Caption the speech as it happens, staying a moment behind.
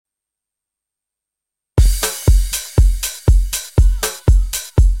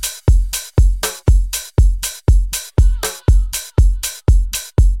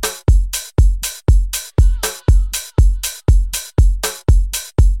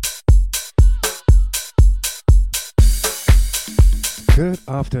Good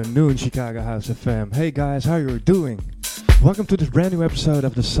afternoon, Chicago House FM. Hey guys, how you doing? Welcome to this brand new episode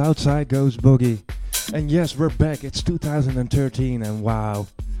of the Southside goes Boogie. And yes, we're back. It's 2013 and wow,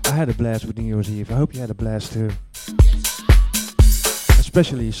 I had a blast with New Year's Eve. I hope you had a blast too.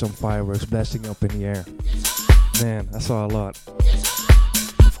 Especially some fireworks blasting up in the air. Man, I saw a lot.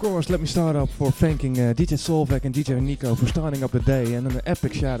 Of course, let me start off for thanking DJ Solveig and DJ Nico for starting up the day, and an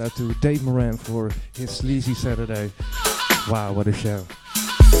epic shout out to Dave Moran for his Sleazy Saturday. Wow, what a show.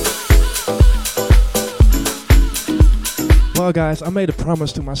 Well guys, I made a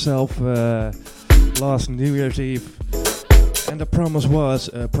promise to myself last New Year's Eve, and the promise was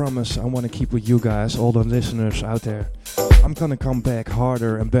a promise I want to keep with you guys, all the listeners out there. I'm gonna come back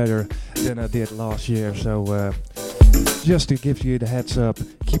harder and better than I did last year, so just to give you the heads up,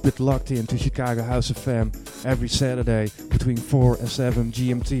 keep it locked in to Chicago House FM every Saturday between 4 and 7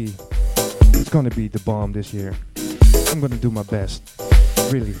 GMT. It's gonna be the bomb this year. I'm gonna do my best.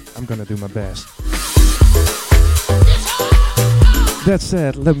 Really, I'm gonna do my best. That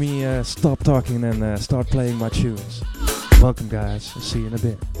said, let me stop talking and start playing my tunes. Welcome guys, see you in a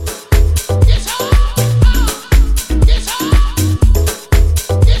bit.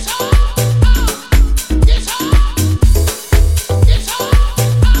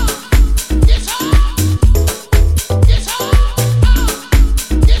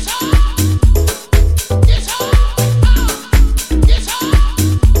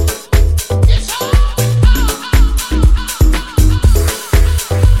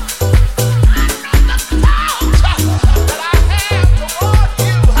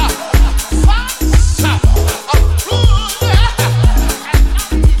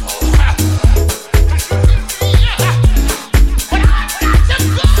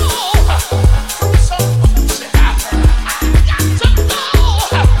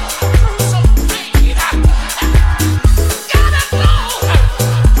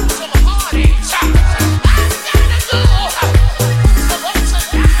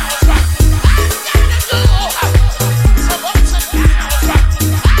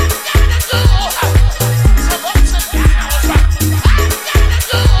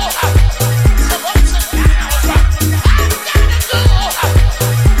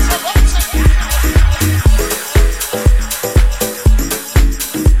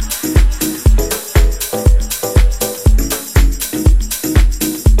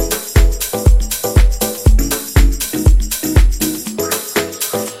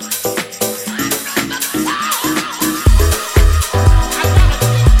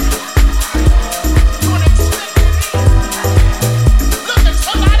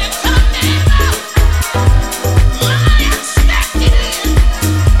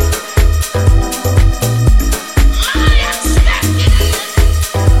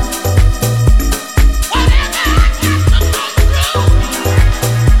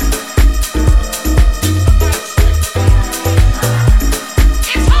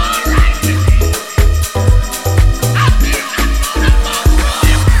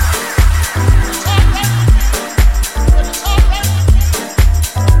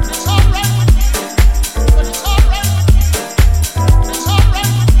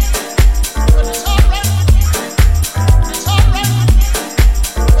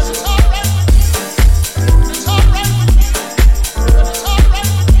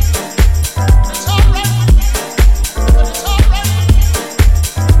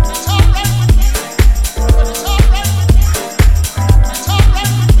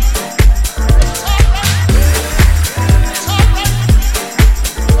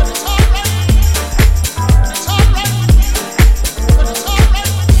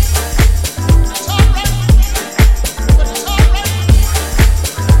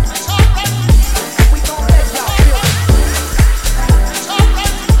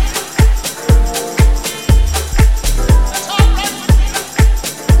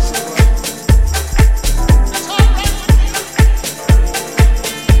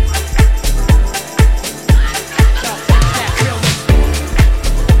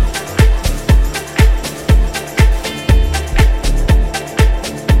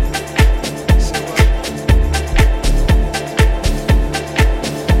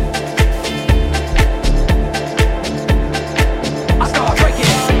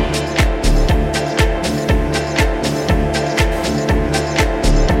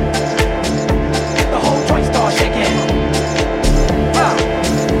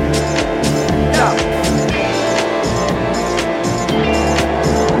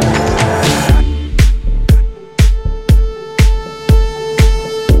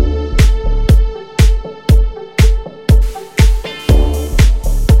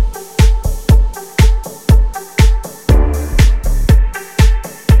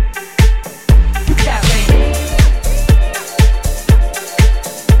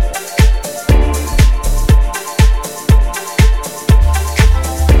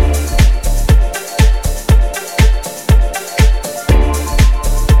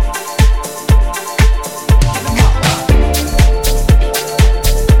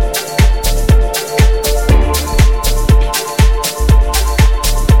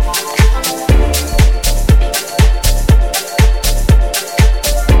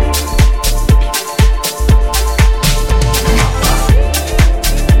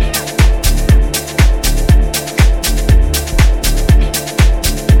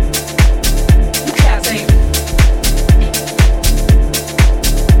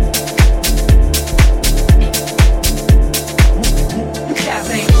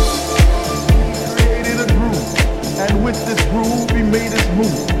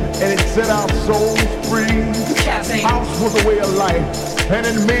 and it set our souls free. House was a way of life, and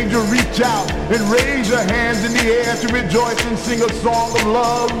it made you reach out and raise your hands in the air to rejoice and sing a song of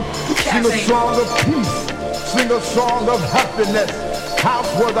love, sing a song of peace, sing a song of happiness.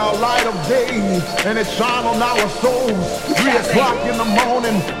 House was our light of day, and it shone on our souls. 3 o'clock in the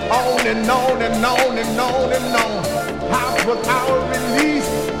morning, on and on and on and on and on. House was our release.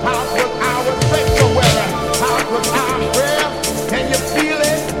 House was our sanctuary. House was our prayer. Can you feel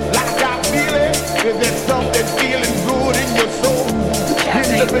it like I feel it? Is there something feeling good in your soul? In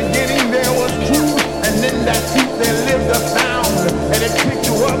the beginning there was truth, and in that truth there lived a sound, and it picked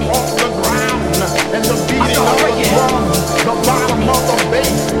you up off the ground. And the beating of the drum, the bottom of the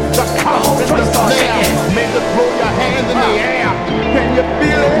bass, the cop and the snare made you throw your hands in the air. Can you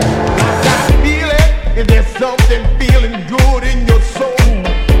feel it like I feel it? Is there something feeling good in your soul?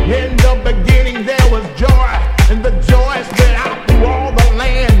 In the beginning there was joy, and the joy is there.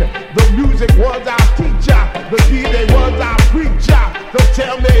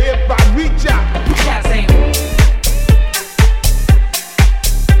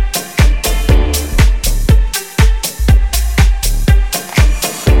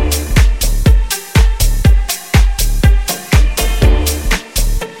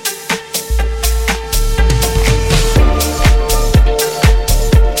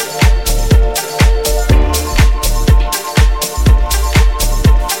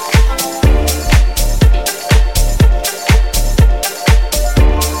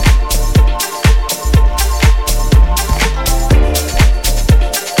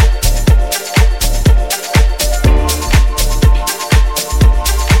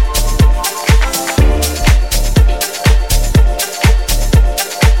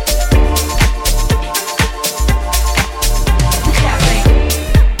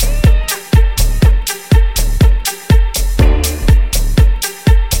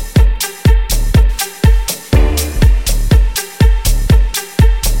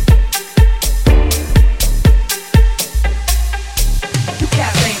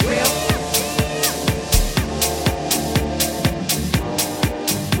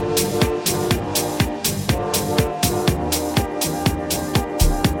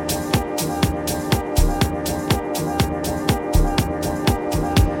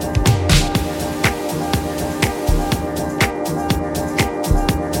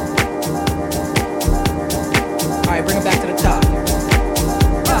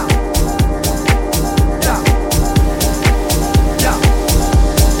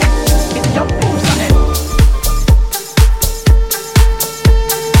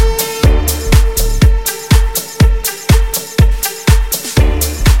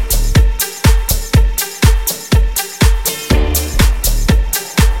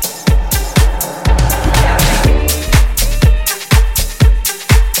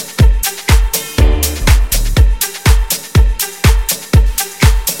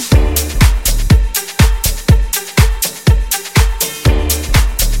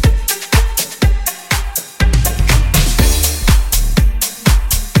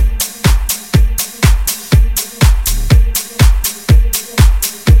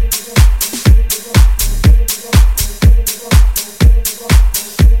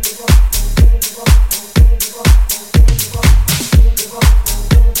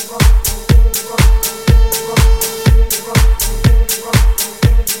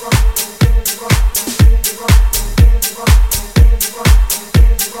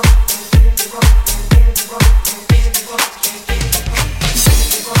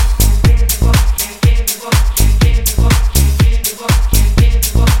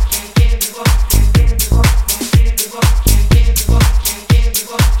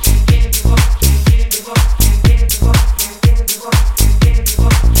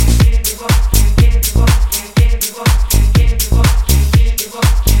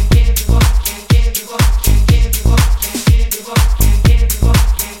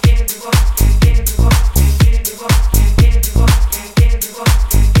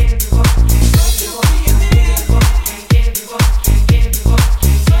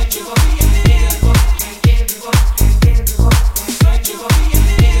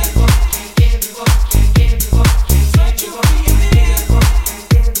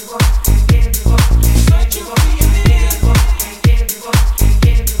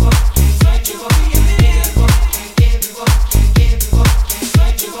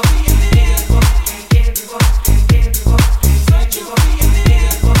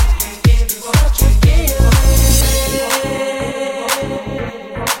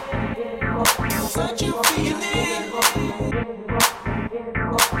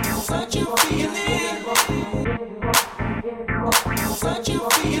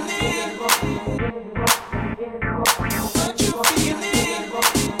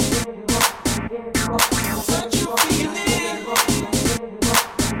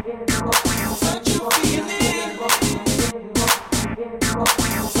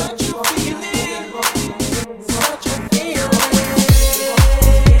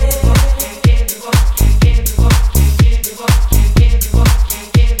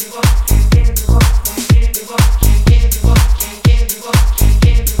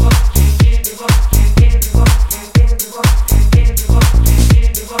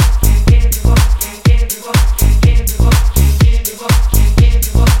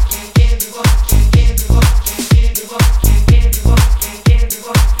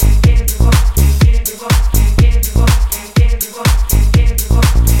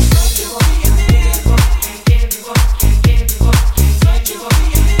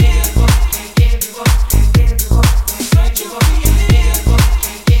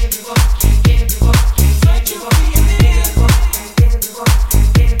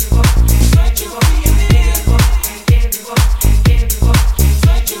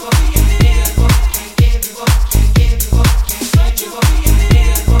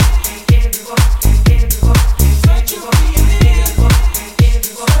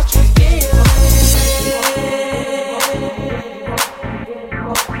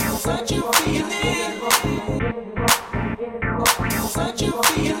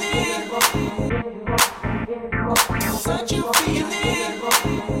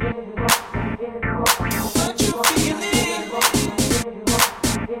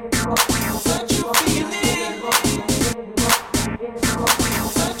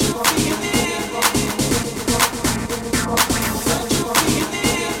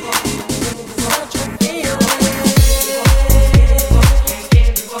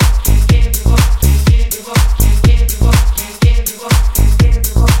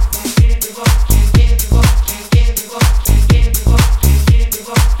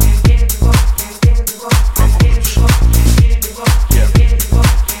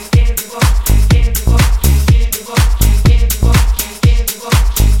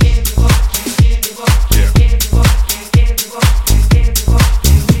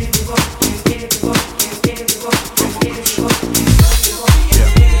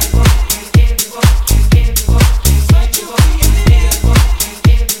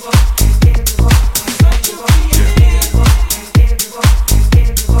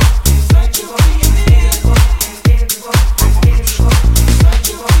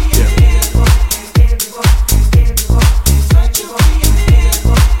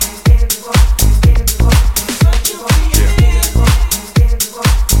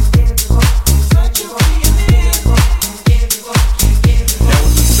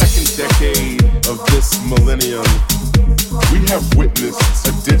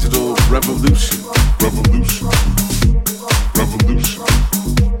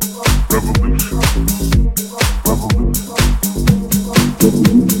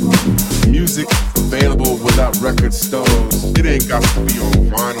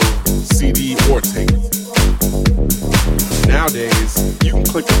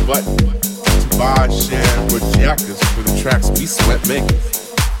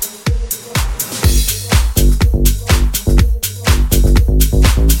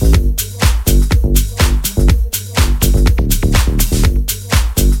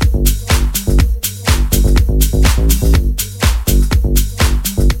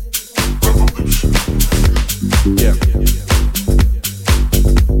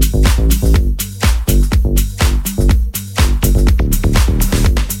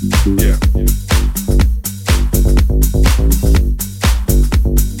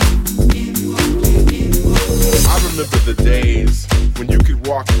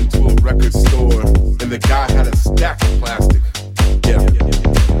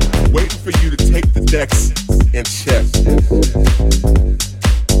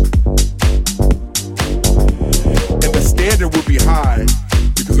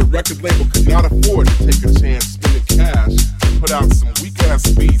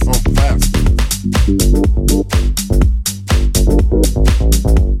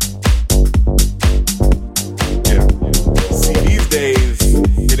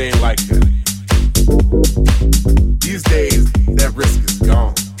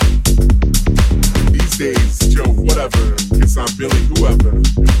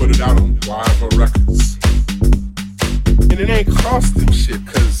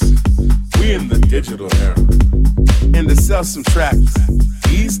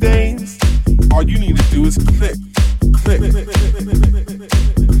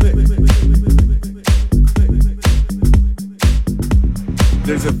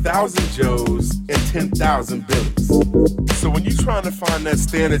 There's 1,000 Joes and 10,000 Billies. So when you're trying to find that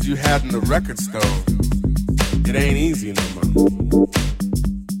standard you had in the record store, it ain't easy no more.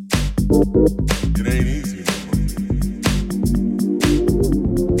 It ain't easy no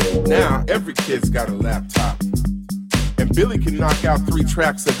more. Now every kid's got a laptop, and Billy can knock out 3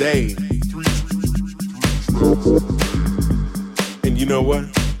 tracks a day. And you know what?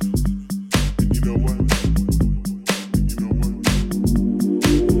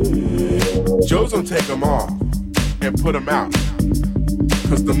 Joe's gonna take them all and put them out.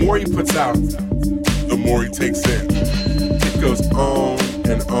 Cause the more he puts out, the more he takes in. It goes on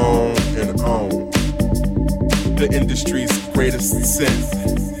and on and on. The industry's greatest sin.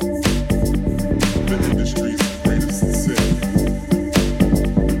 The industry's greatest sin.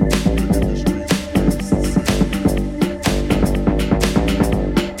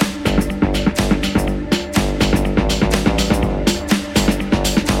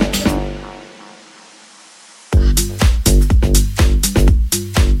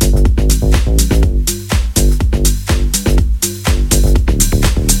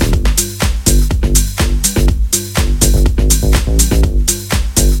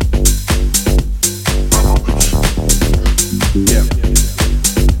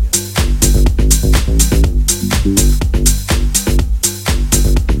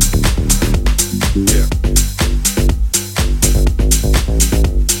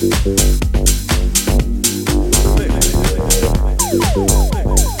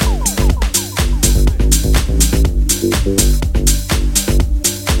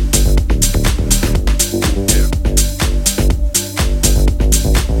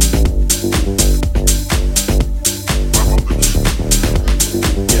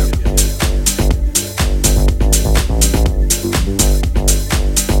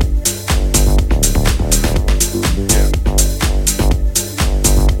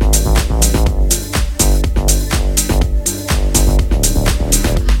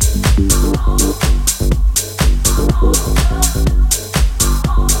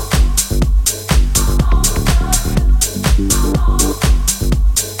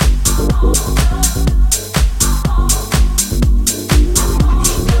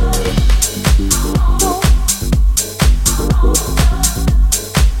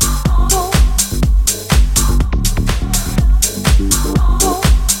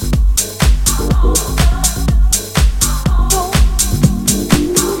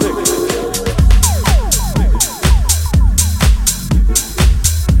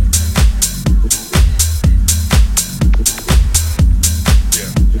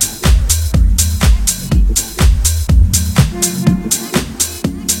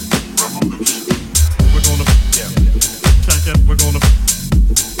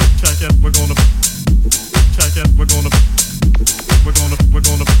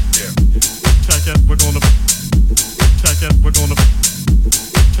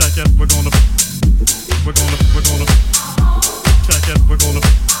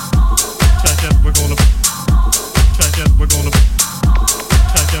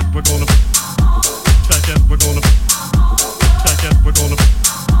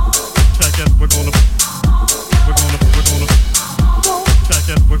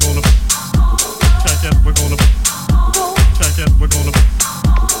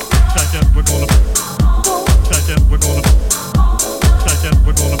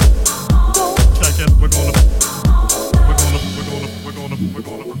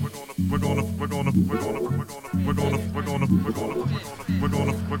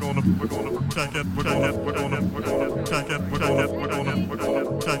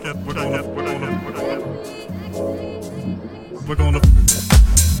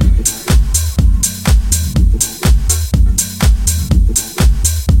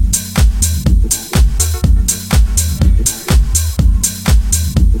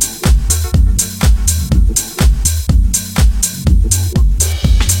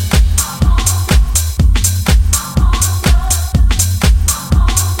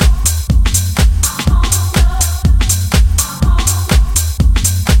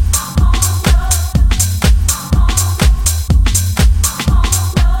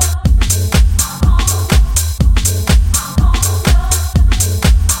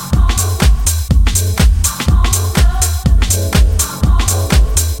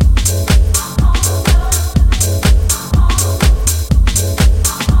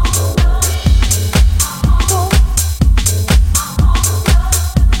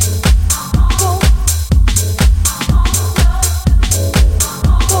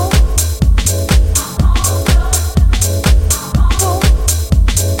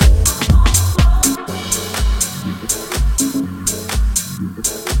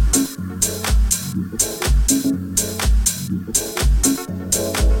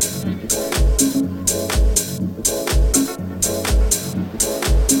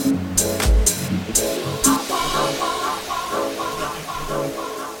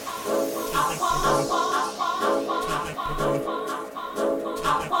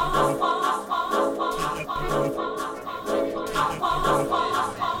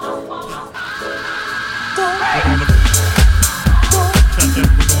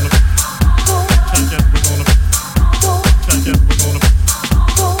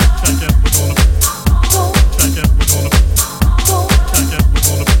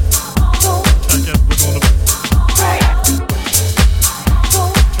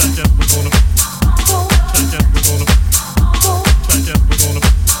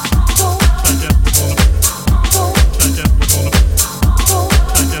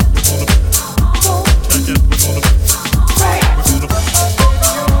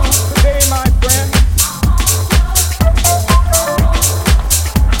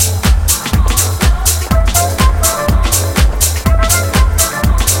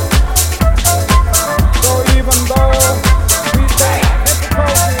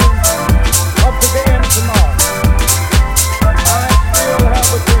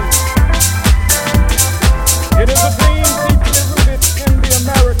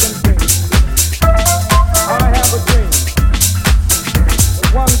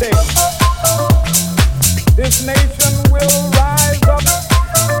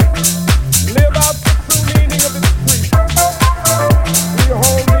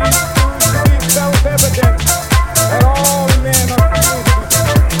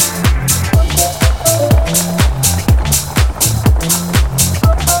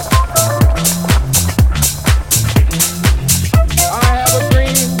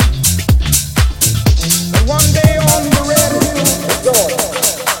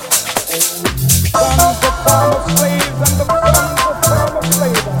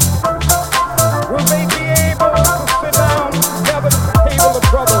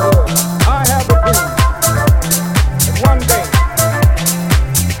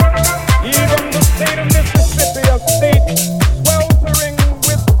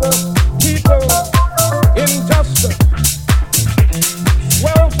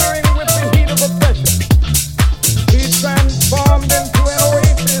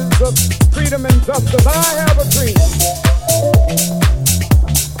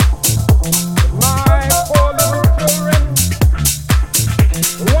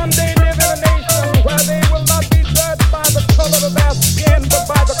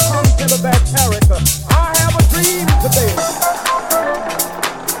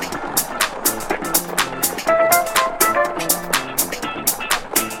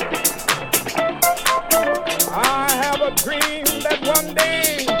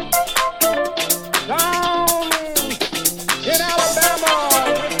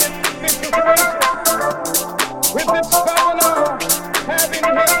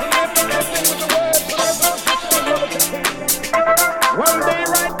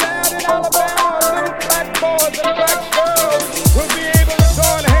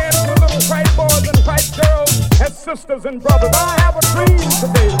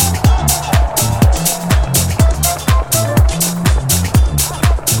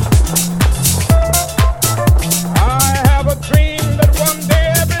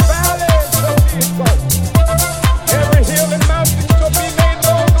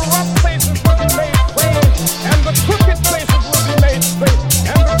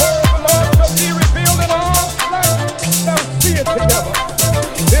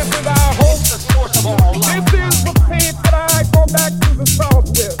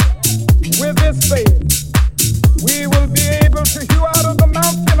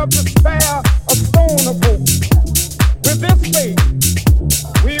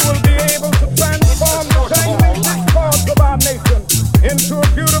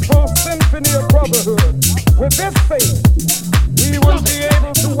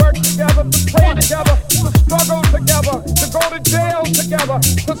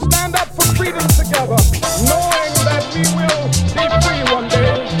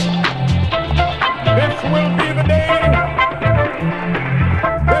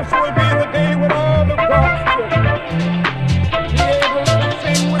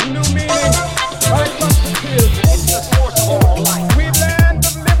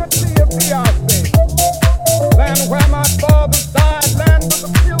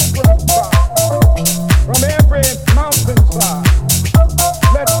 From every mountainside,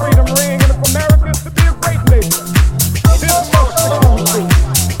 let freedom ring, and if America's to be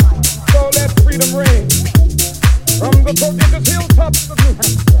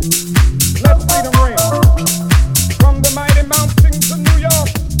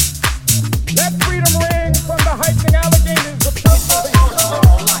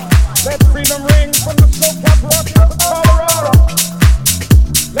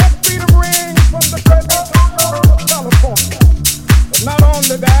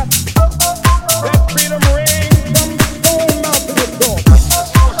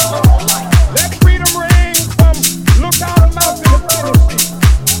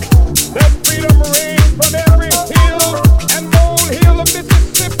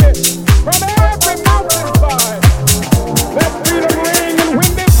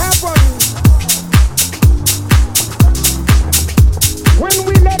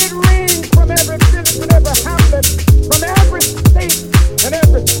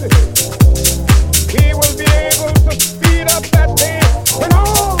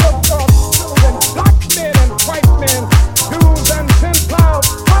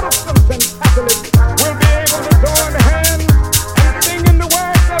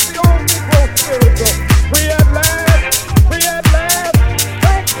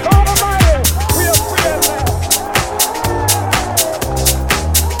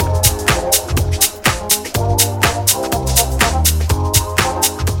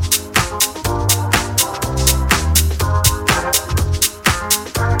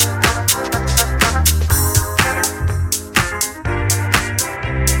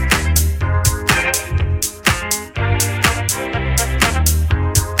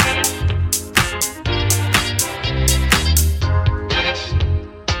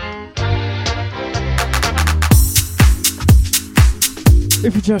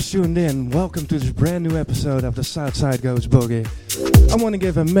you just tuned in, welcome to this brand new episode of the Southside Goes Boogie. I want to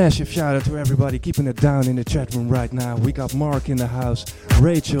give a massive shout out to everybody keeping it down in the chat room right now. We got Mark in the house,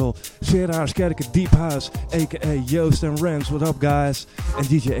 Rachel, Gerard Skerke Deep House, aka Joost and Rens, what up guys, and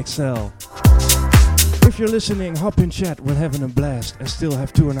DJ Excel. If you're listening, hop in chat, we're having a blast and still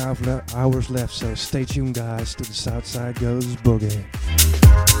have 2.5 hours left, so stay tuned guys to the Southside Goes Boogie.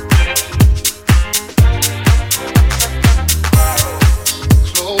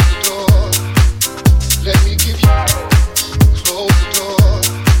 Let me give you, close the door.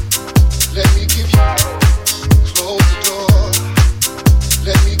 Let me give you, close the door.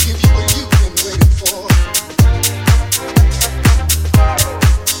 Let me give you what you've been waiting for.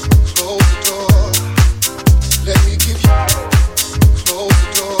 Close the door. Let me give you, close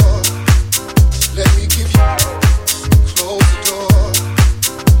the door. Let me give you, close the door.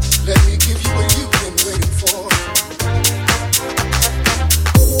 Let me give you what you've been waiting for.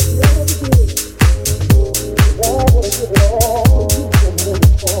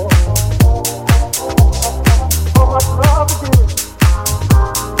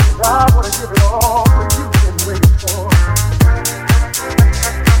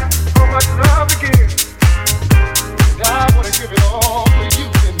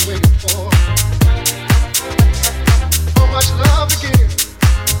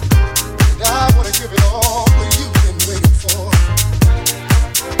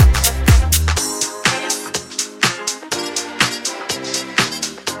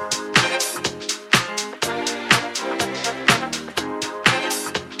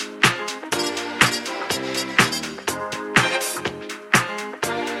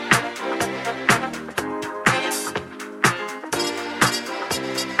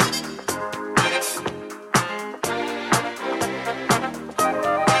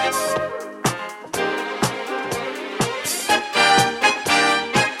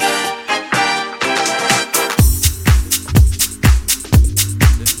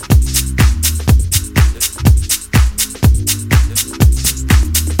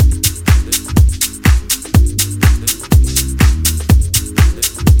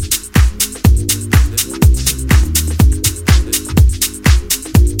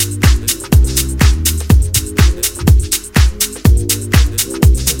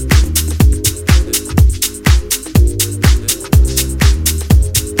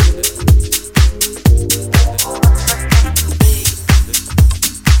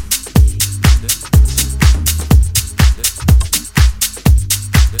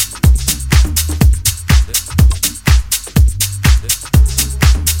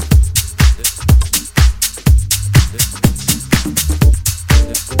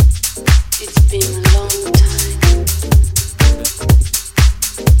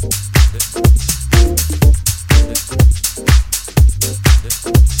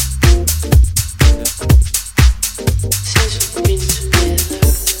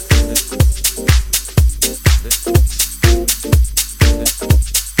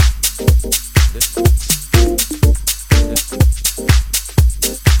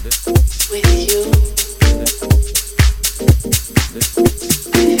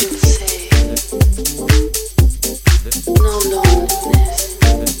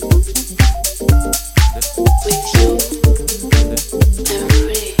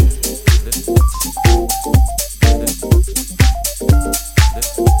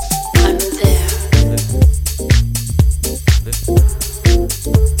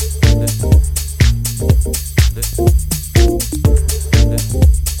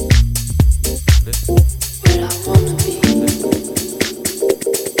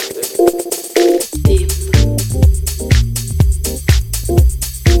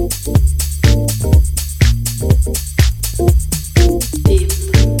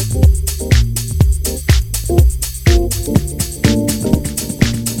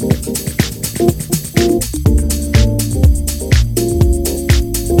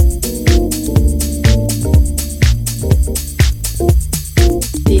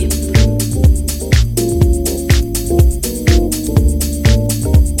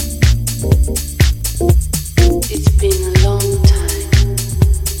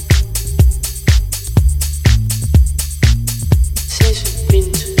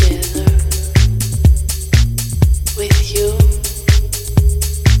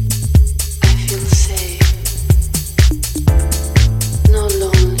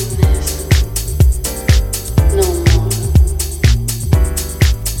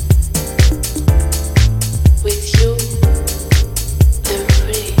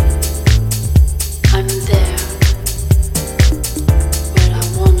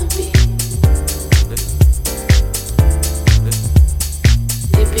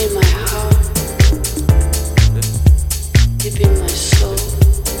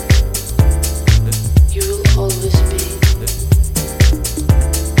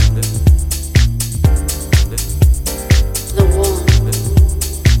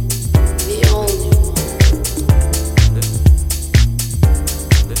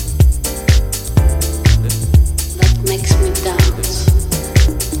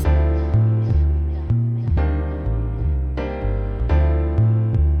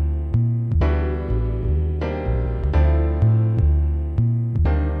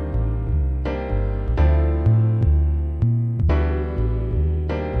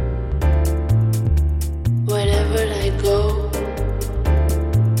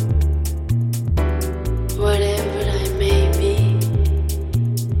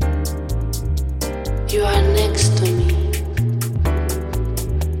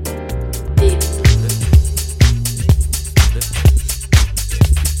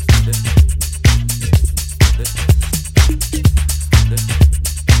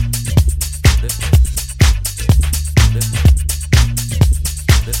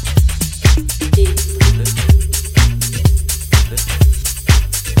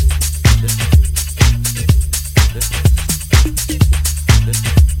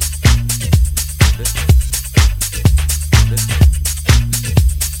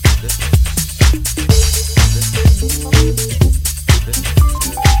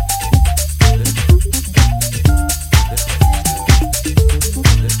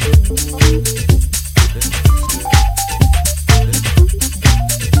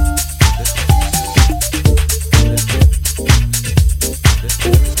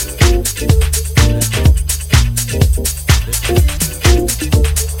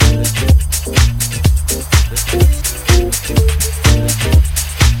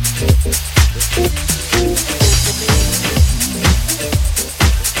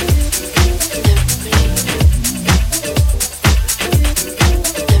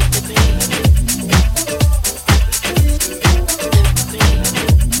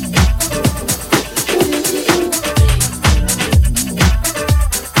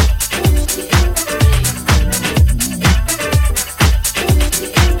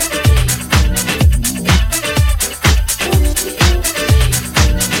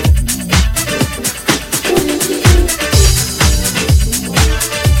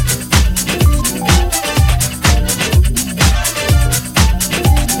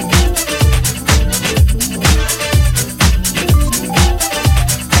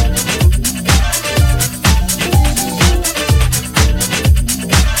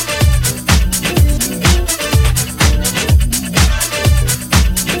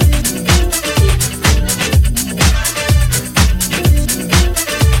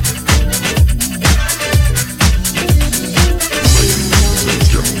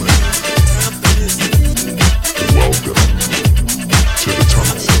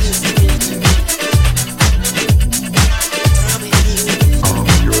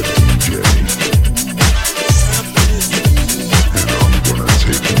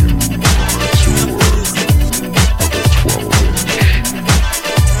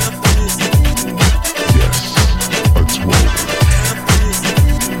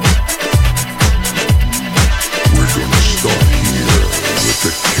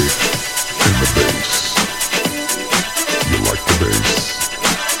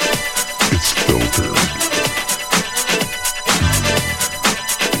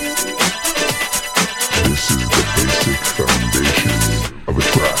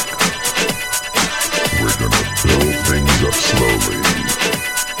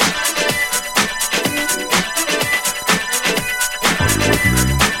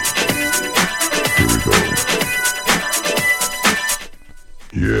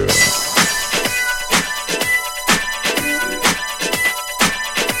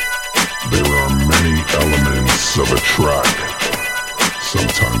 There are many elements of a track.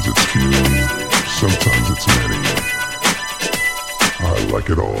 Sometimes it's few, sometimes it's many. I like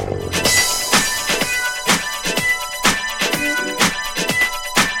it all.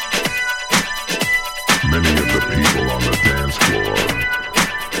 Many of the people on the dance floor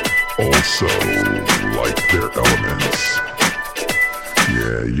also like their elements.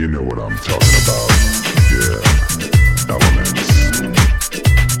 Yeah, you know what I'm talking about. Yeah, elements.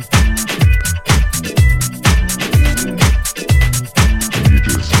 You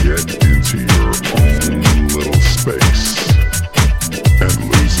just get into your own little space and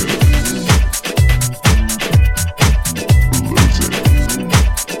lose it. Lose it.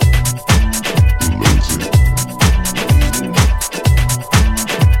 Lose it.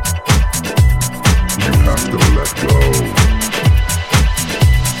 You have to let go.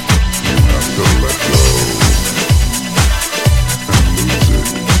 You have to let go and lose it.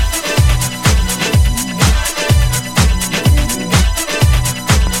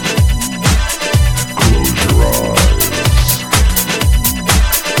 Close your eyes.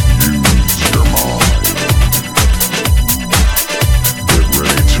 Use your mind. Get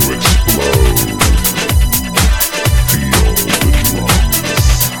ready to explode. Feel the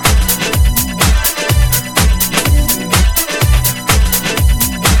drums.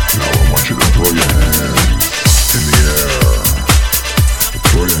 Now I want you to throw your hands in the air.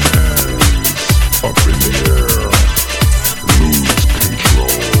 Throw your hands up in the air. Lose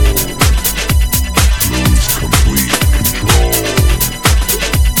control. Lose complete control.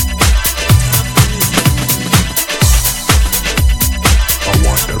 I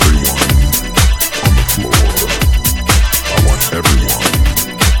want everyone on the floor. I want everyone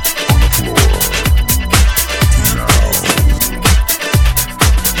on the floor. Now.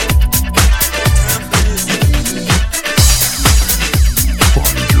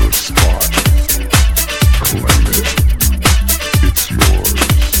 Find your spot. Claim it. It's yours.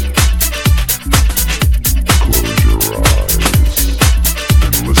 Close your eyes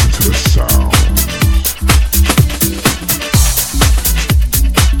and listen to the sound.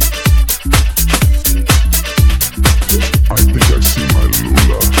 I think I see my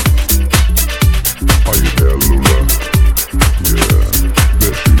Lula. Are you there, Lula? Yeah,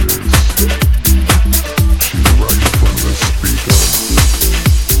 there she is. She's right in front of the speaker.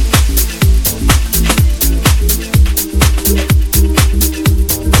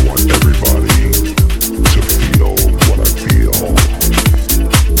 I want everybody to feel what I feel.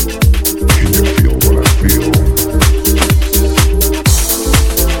 Can you feel what I feel?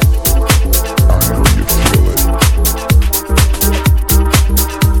 I know you feel it.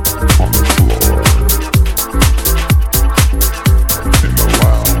 On the floor, in the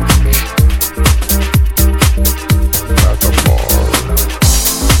lounge, at the bar,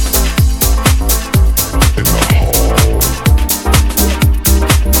 in the hall,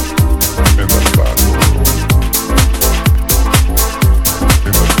 in the bathroom,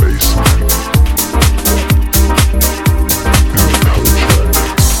 in the basement, in the coach deck,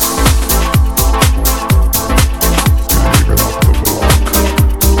 and even up the block.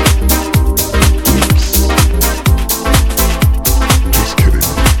 Oops. Just kidding.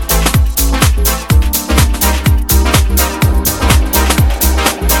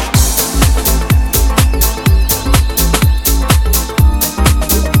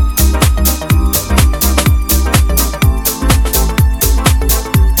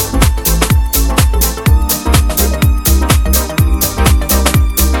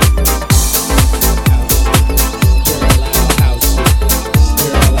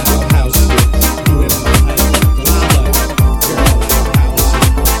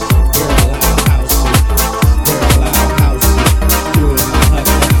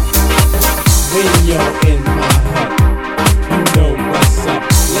 When you're in my hut, you know what's up.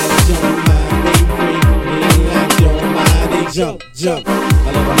 Let your mind be free, let your body jump, jump. A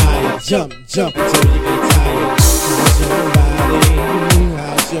little higher, jump, jump until you get tired. How's your body?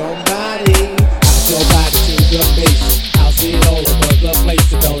 How's your body? How's your body to the base? House it all over the place,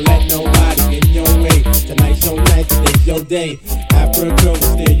 so don't let nobody in your way. Tonight's your night, today's your day. Africa will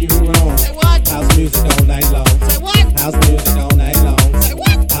steer you wrong. House music all night long. House music all night long.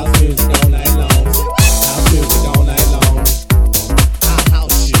 House music all night long. House music all night long. I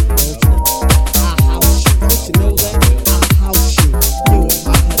house you. I house you. Don't you know that? I house you. You in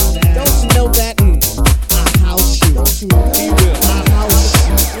my hut now. Don't you know that? I house you. Don't you be real? I house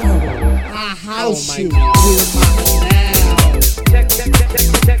you. I house you. You in my hut now. Check this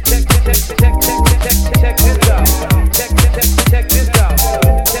out. Check this out.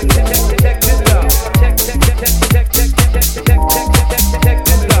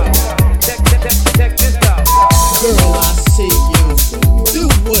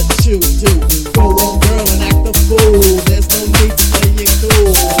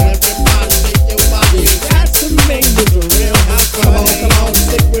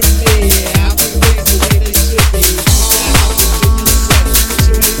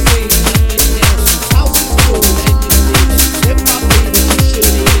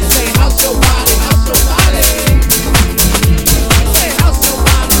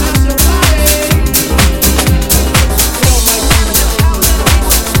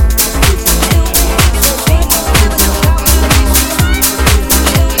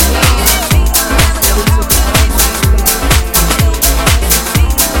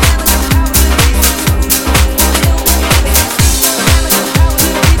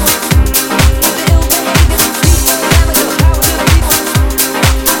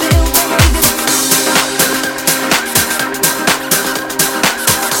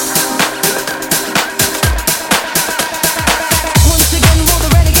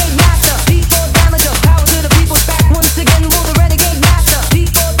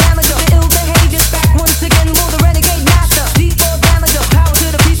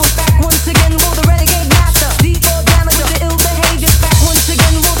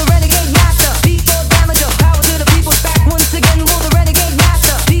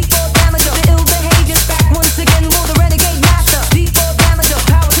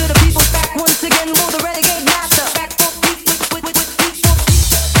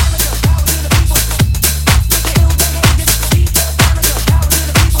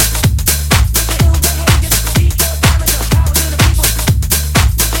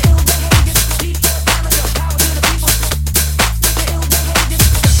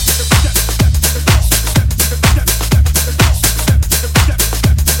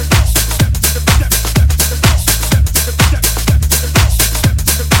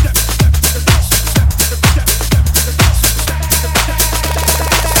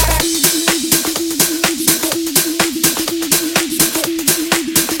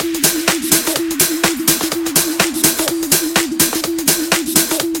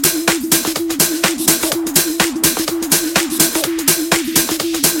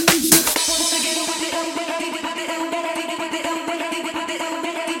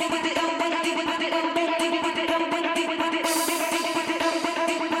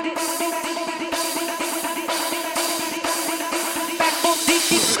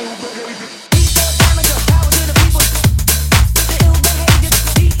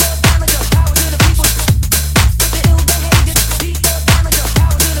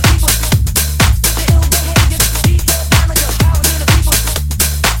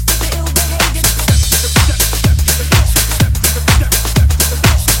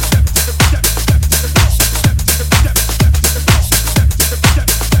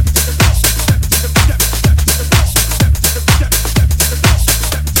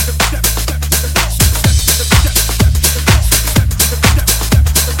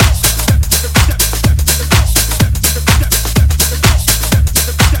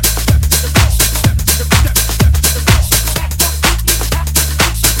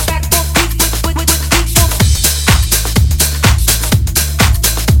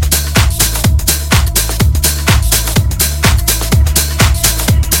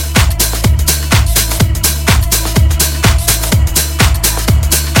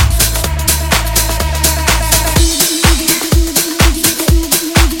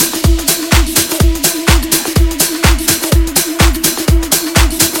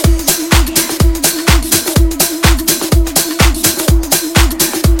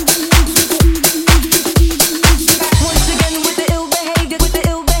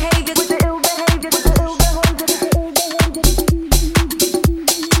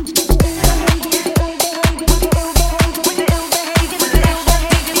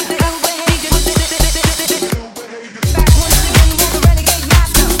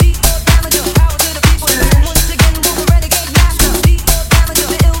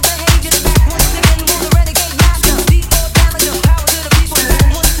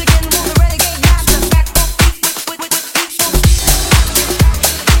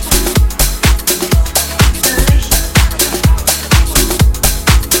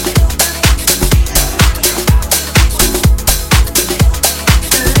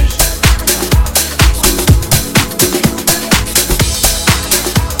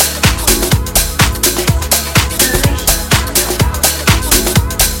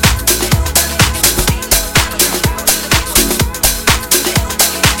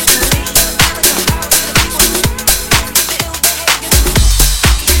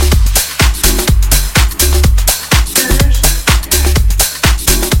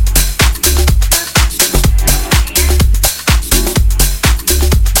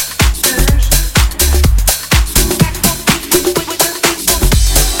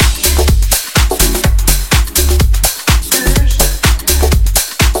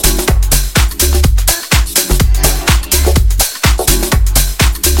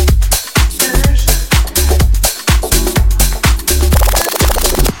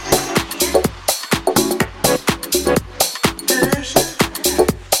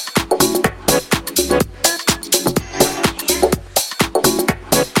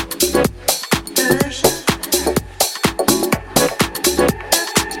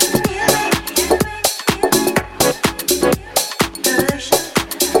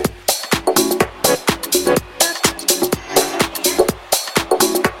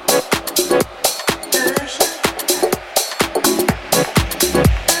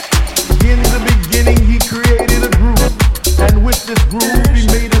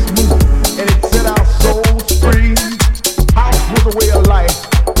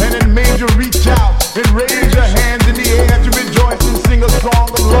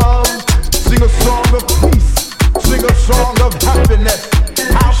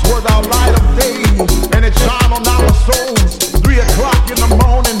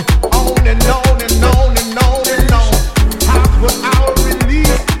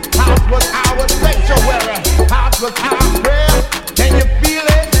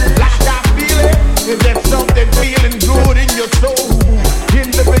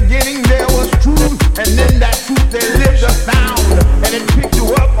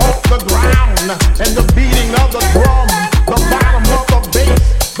 and the beating of the drum, the bottom of the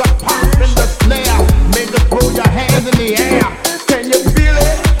bass, the pop and the snare, make you throw your hands in the air. Can you feel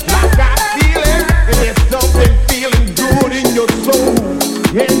it like I feel it? Is there something feeling good in your soul?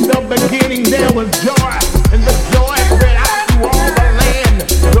 In the beginning there was joy, and the joy spread out through all the land.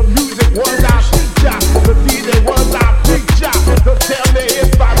 The music was our teacher, the DJ was our preacher. So tell me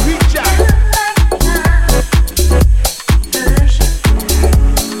if I reach out.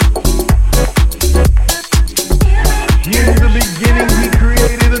 In the beginning he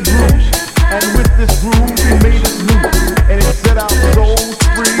created a groove, and with this groove he made us new, and it set our souls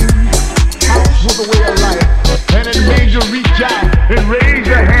free. House was a way of life, and it made you reach out and raise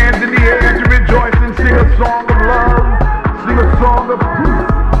your hands in the air to rejoice and sing a song of love, sing a song of peace,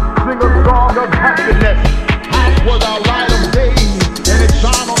 sing a song of happiness. House was our light of day, and it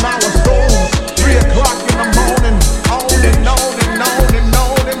shone on our souls. 3 o'clock in the morning, on and on and on and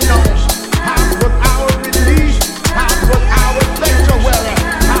on and on. House was our release, house was our sanctuary,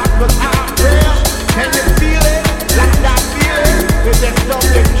 house was our prayer. Can you feel it like I feel it? Is there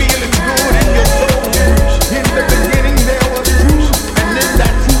something feeling good in your soul? In the beginning there was truth, and in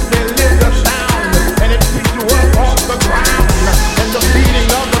that truth there lived a sound, and it picked you up off the ground. And the beating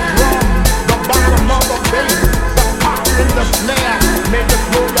of the drum, the bottom of the bass, the pop and the snare, made you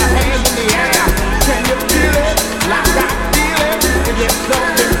throw your hands in the air. Can you feel it like I feel it? Is there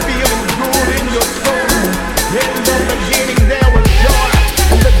something feeling good in your soul? In the beginning there was joy,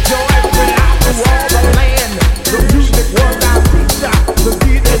 and the joy spread out through all the land. The music was our teacher, the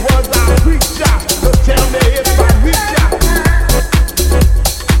DJ was our preacher. So tell me if I reach out.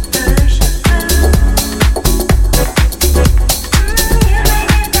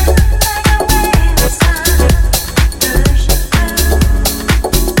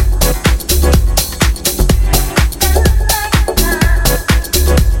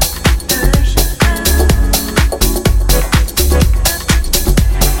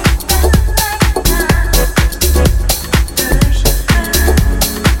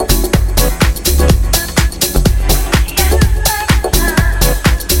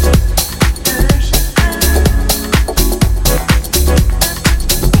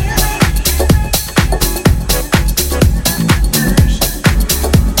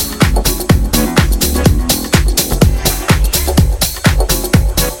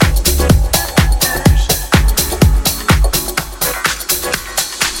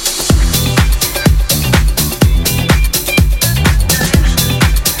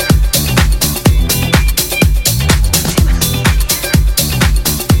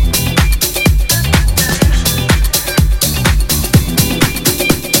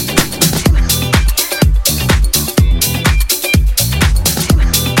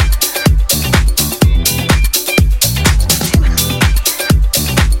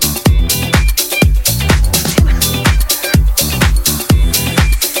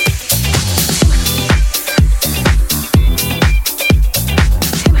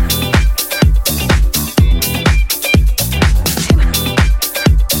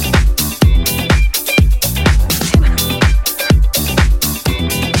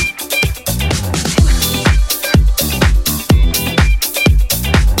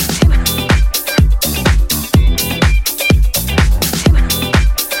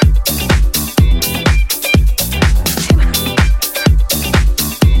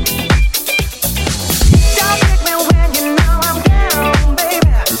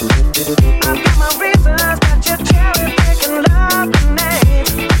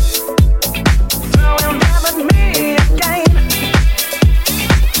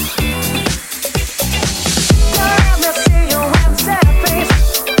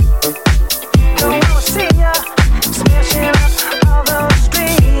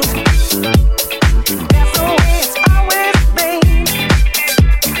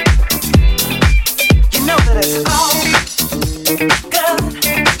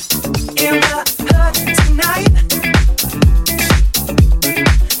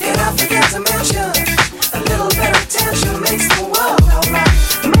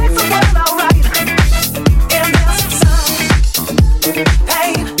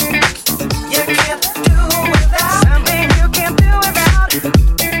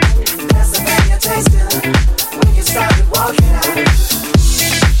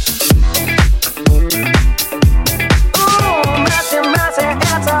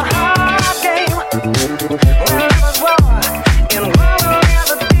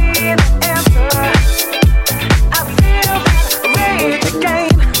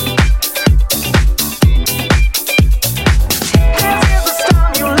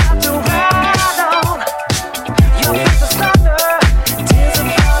 Tears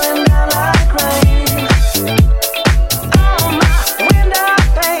of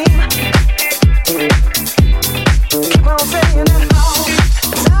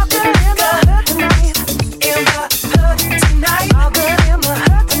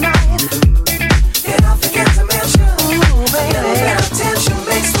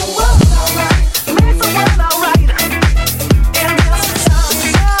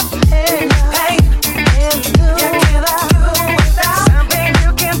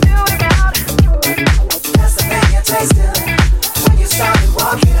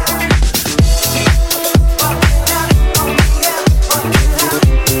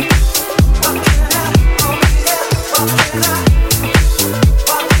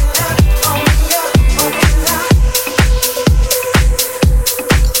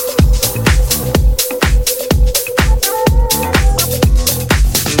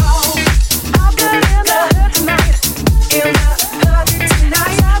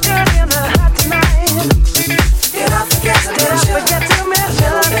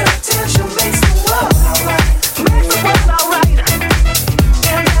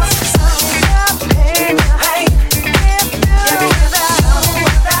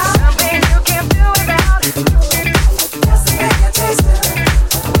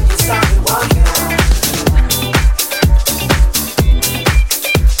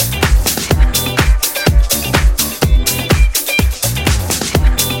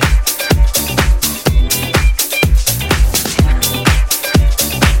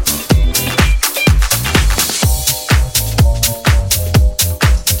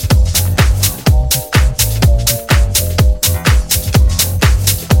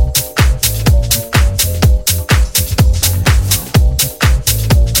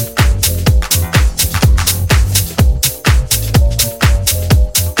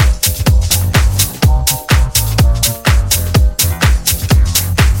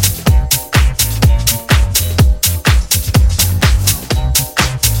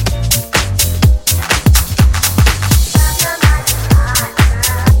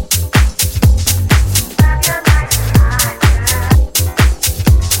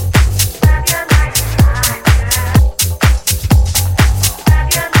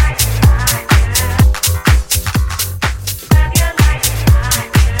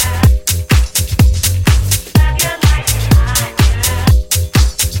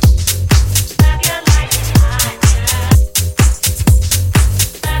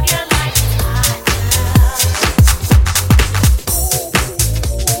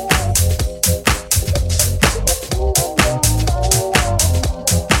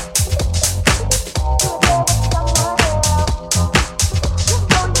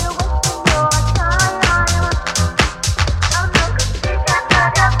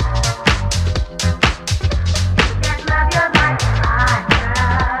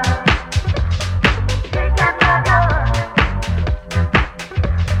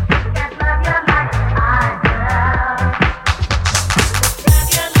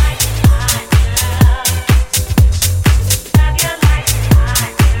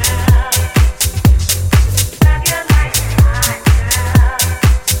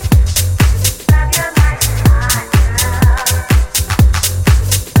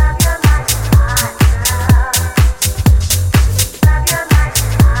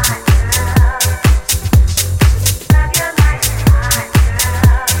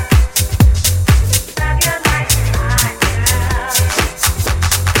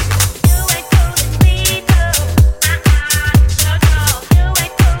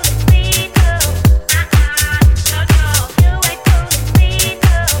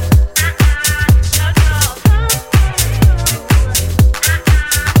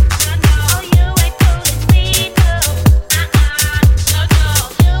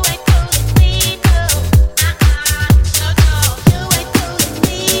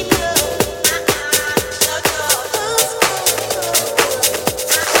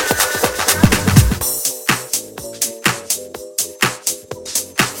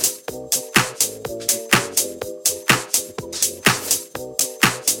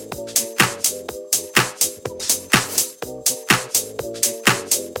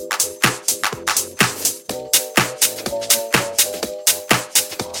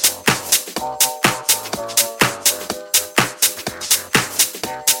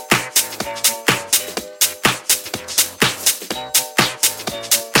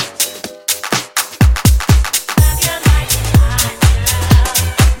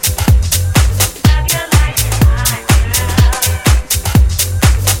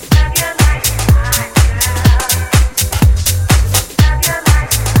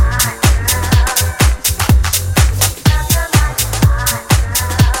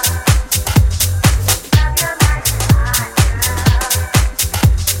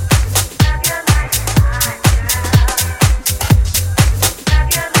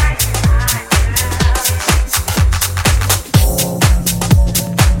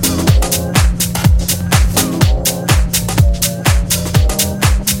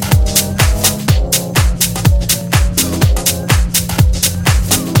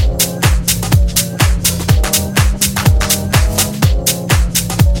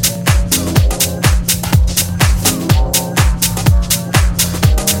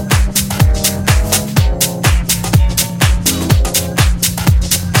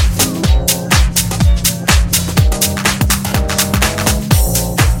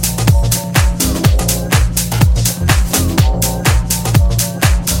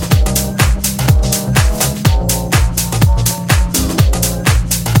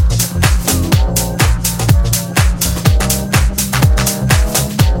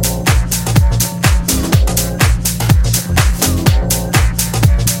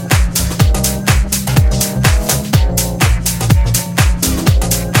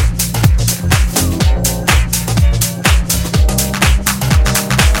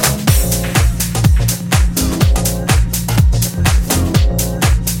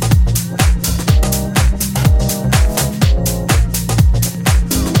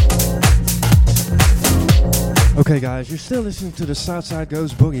guys, you're still listening to the Southside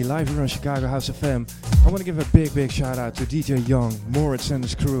Goes Boogie live here on Chicago House FM. I want to give a big shout out to DJ Young, Moritz and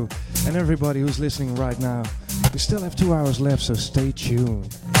his crew, and everybody who's listening right now. We still have 2 hours left, so stay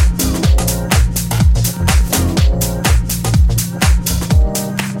tuned.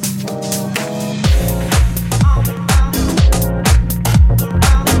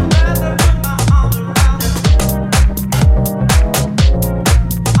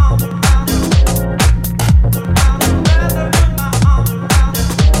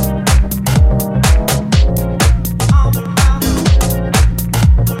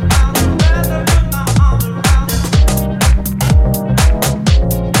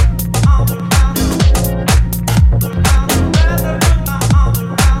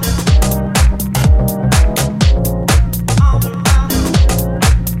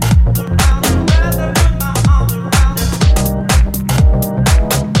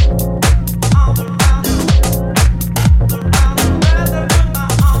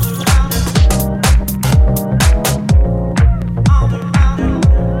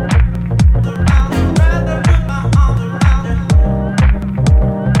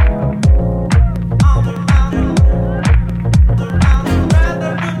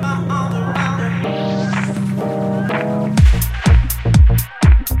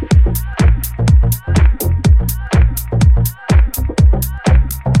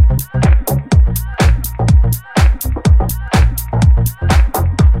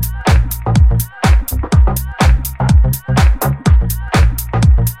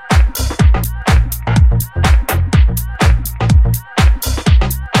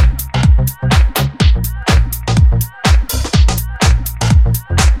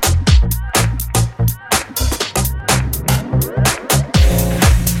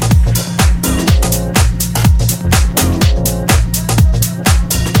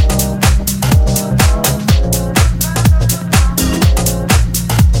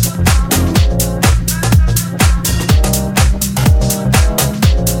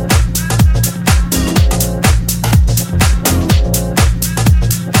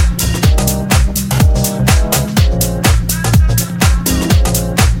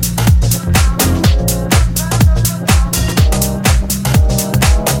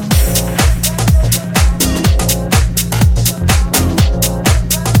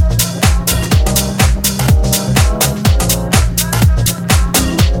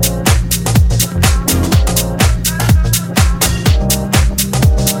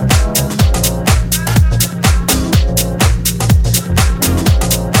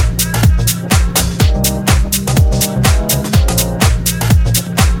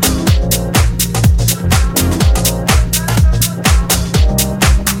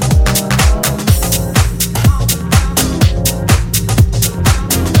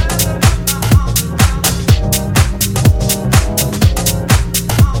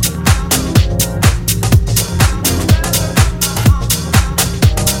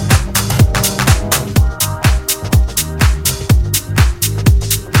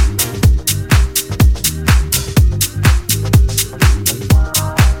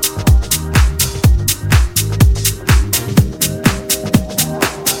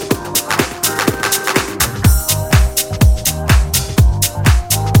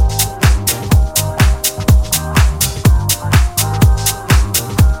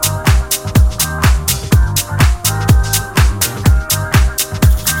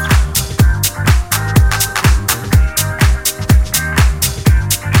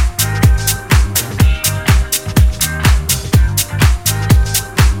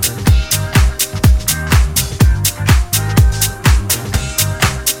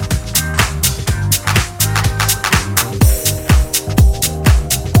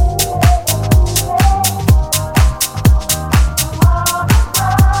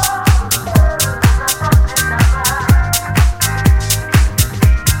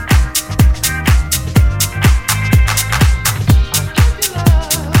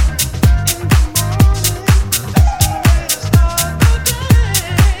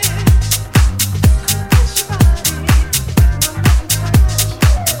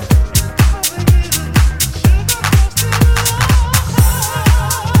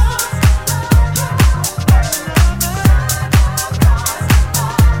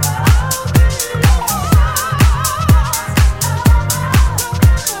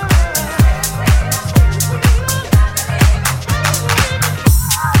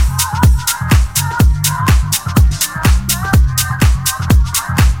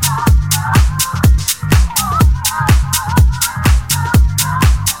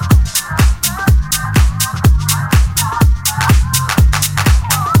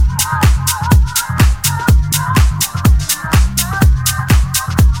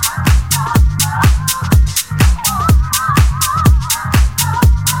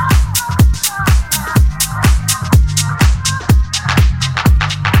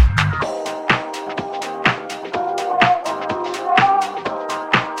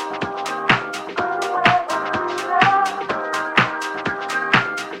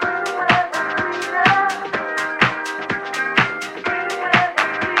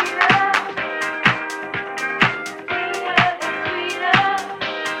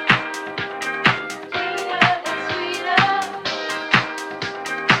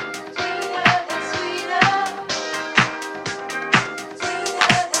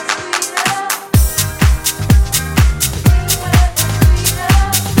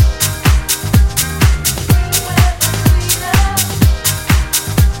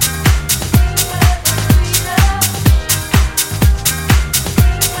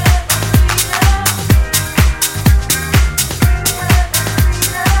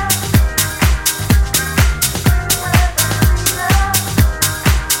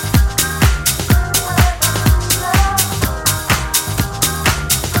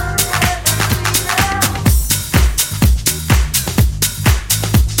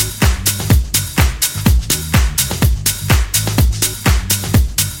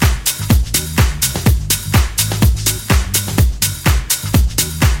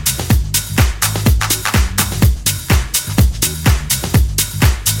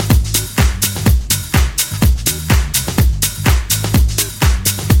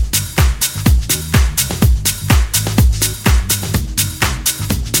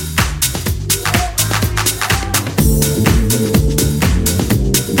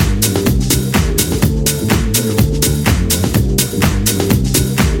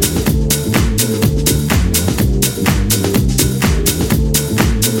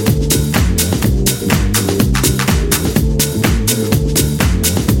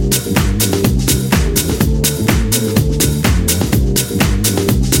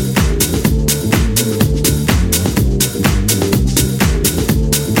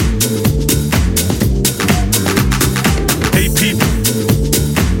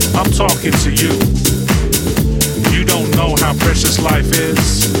 I'm talking to you. You don't know how precious life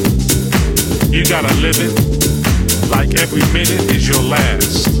is. You gotta live it like every minute is your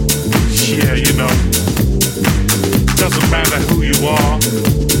last. Yeah, you know. Doesn't matter who you are.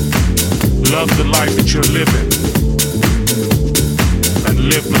 Love the life that you're living. And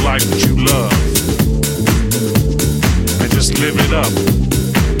live the life that you love. And just live it up.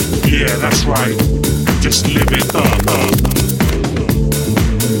 Yeah, that's right. Just live it up.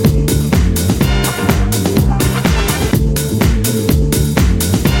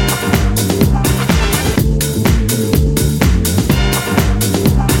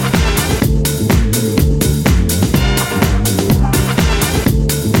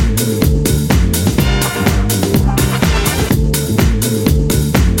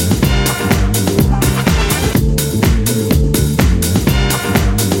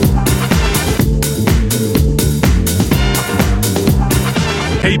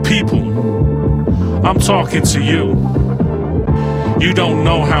 I'm talking to you. You don't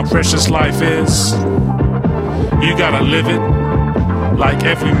know how precious life is. You gotta live it like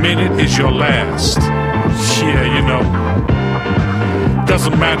every minute is your last. Yeah, you know.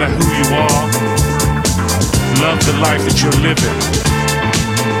 Doesn't matter who you are. Love the life that you're living.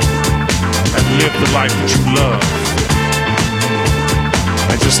 And live the life that you love.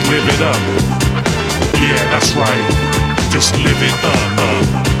 And just live it up. Yeah, that's right. Just live it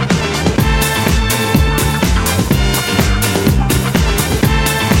up.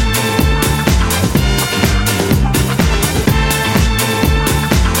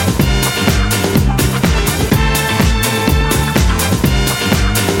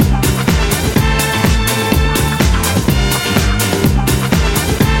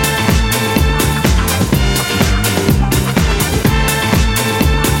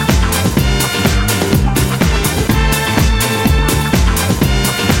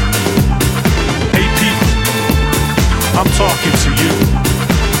 I'm talking to you.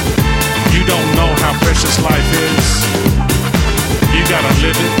 You don't know how precious life is. You gotta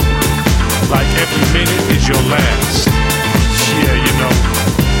live it like every minute is your last. Yeah, you know.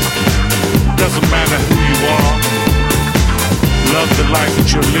 Doesn't matter who you are. Love the life that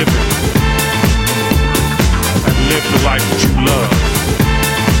you're living. And live the life that you love.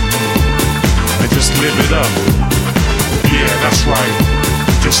 And just live it up. Yeah, that's right.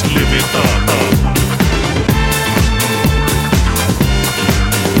 Just live it up.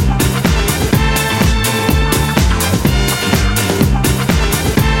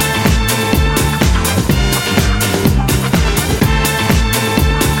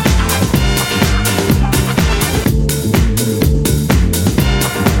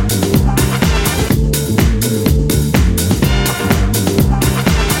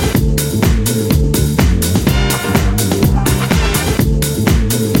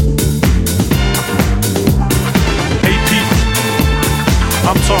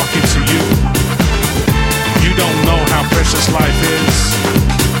 I'm talking to you. You don't know how precious life is.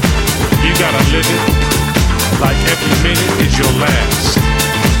 You gotta live it like every minute is your last.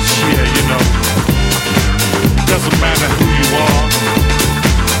 Yeah, you know. Doesn't matter who you are.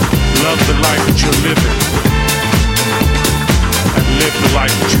 Love the life that you're living. And live the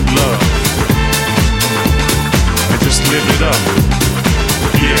life that you love. And just live it up.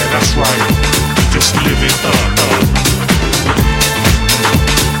 Yeah, that's right. Just live it up.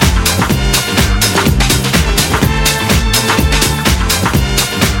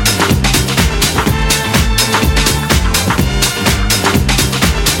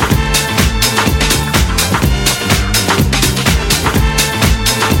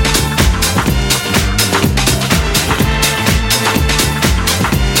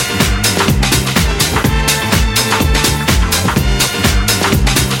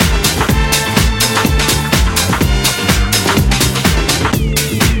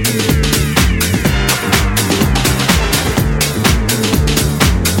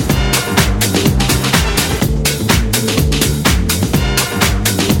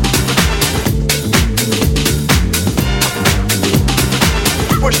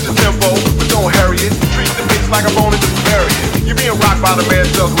 Like I'm on in this variant. You're being rocked by the man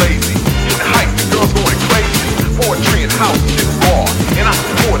just lazy. Getting hyped, the girls going crazy. Poetry and house getting raw. And I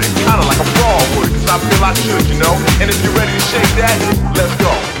support it, kinda like a raw would. Cause I feel I should, you know. And if you're ready to shake that, let's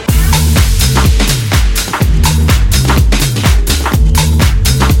go.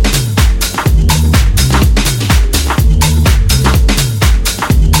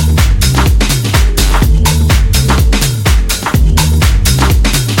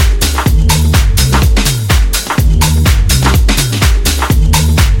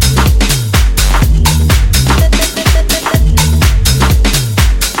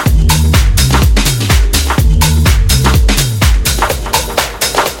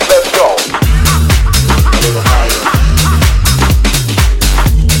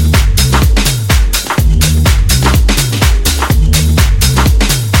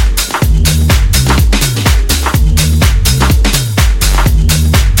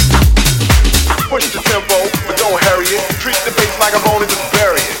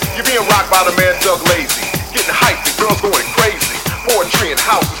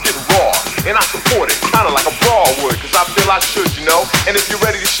 getting raw. And I support it, kinda like a brawl would, cause I feel I should, you know. And if you're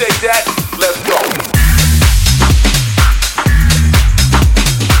ready to shake that, let's go.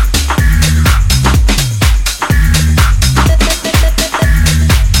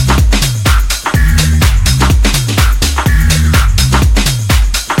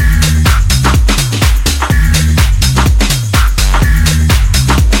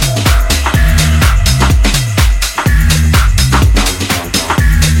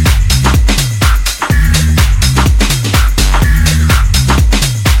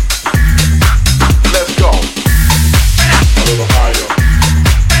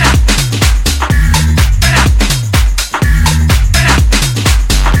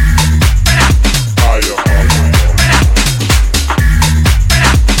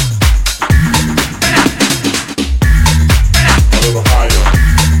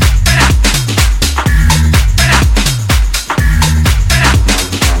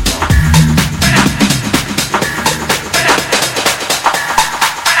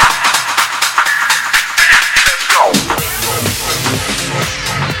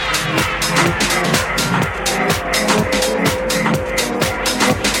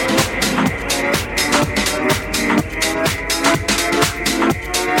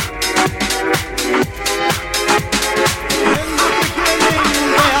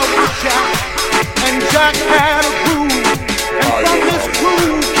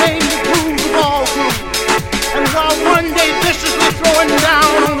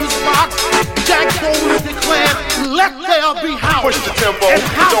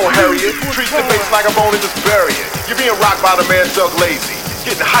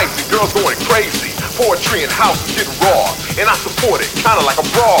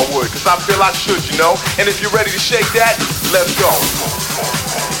 I should, you know. And if you're ready to shake that, let's go.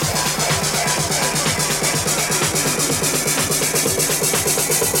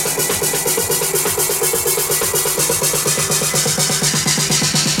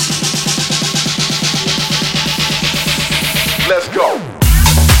 Let's go.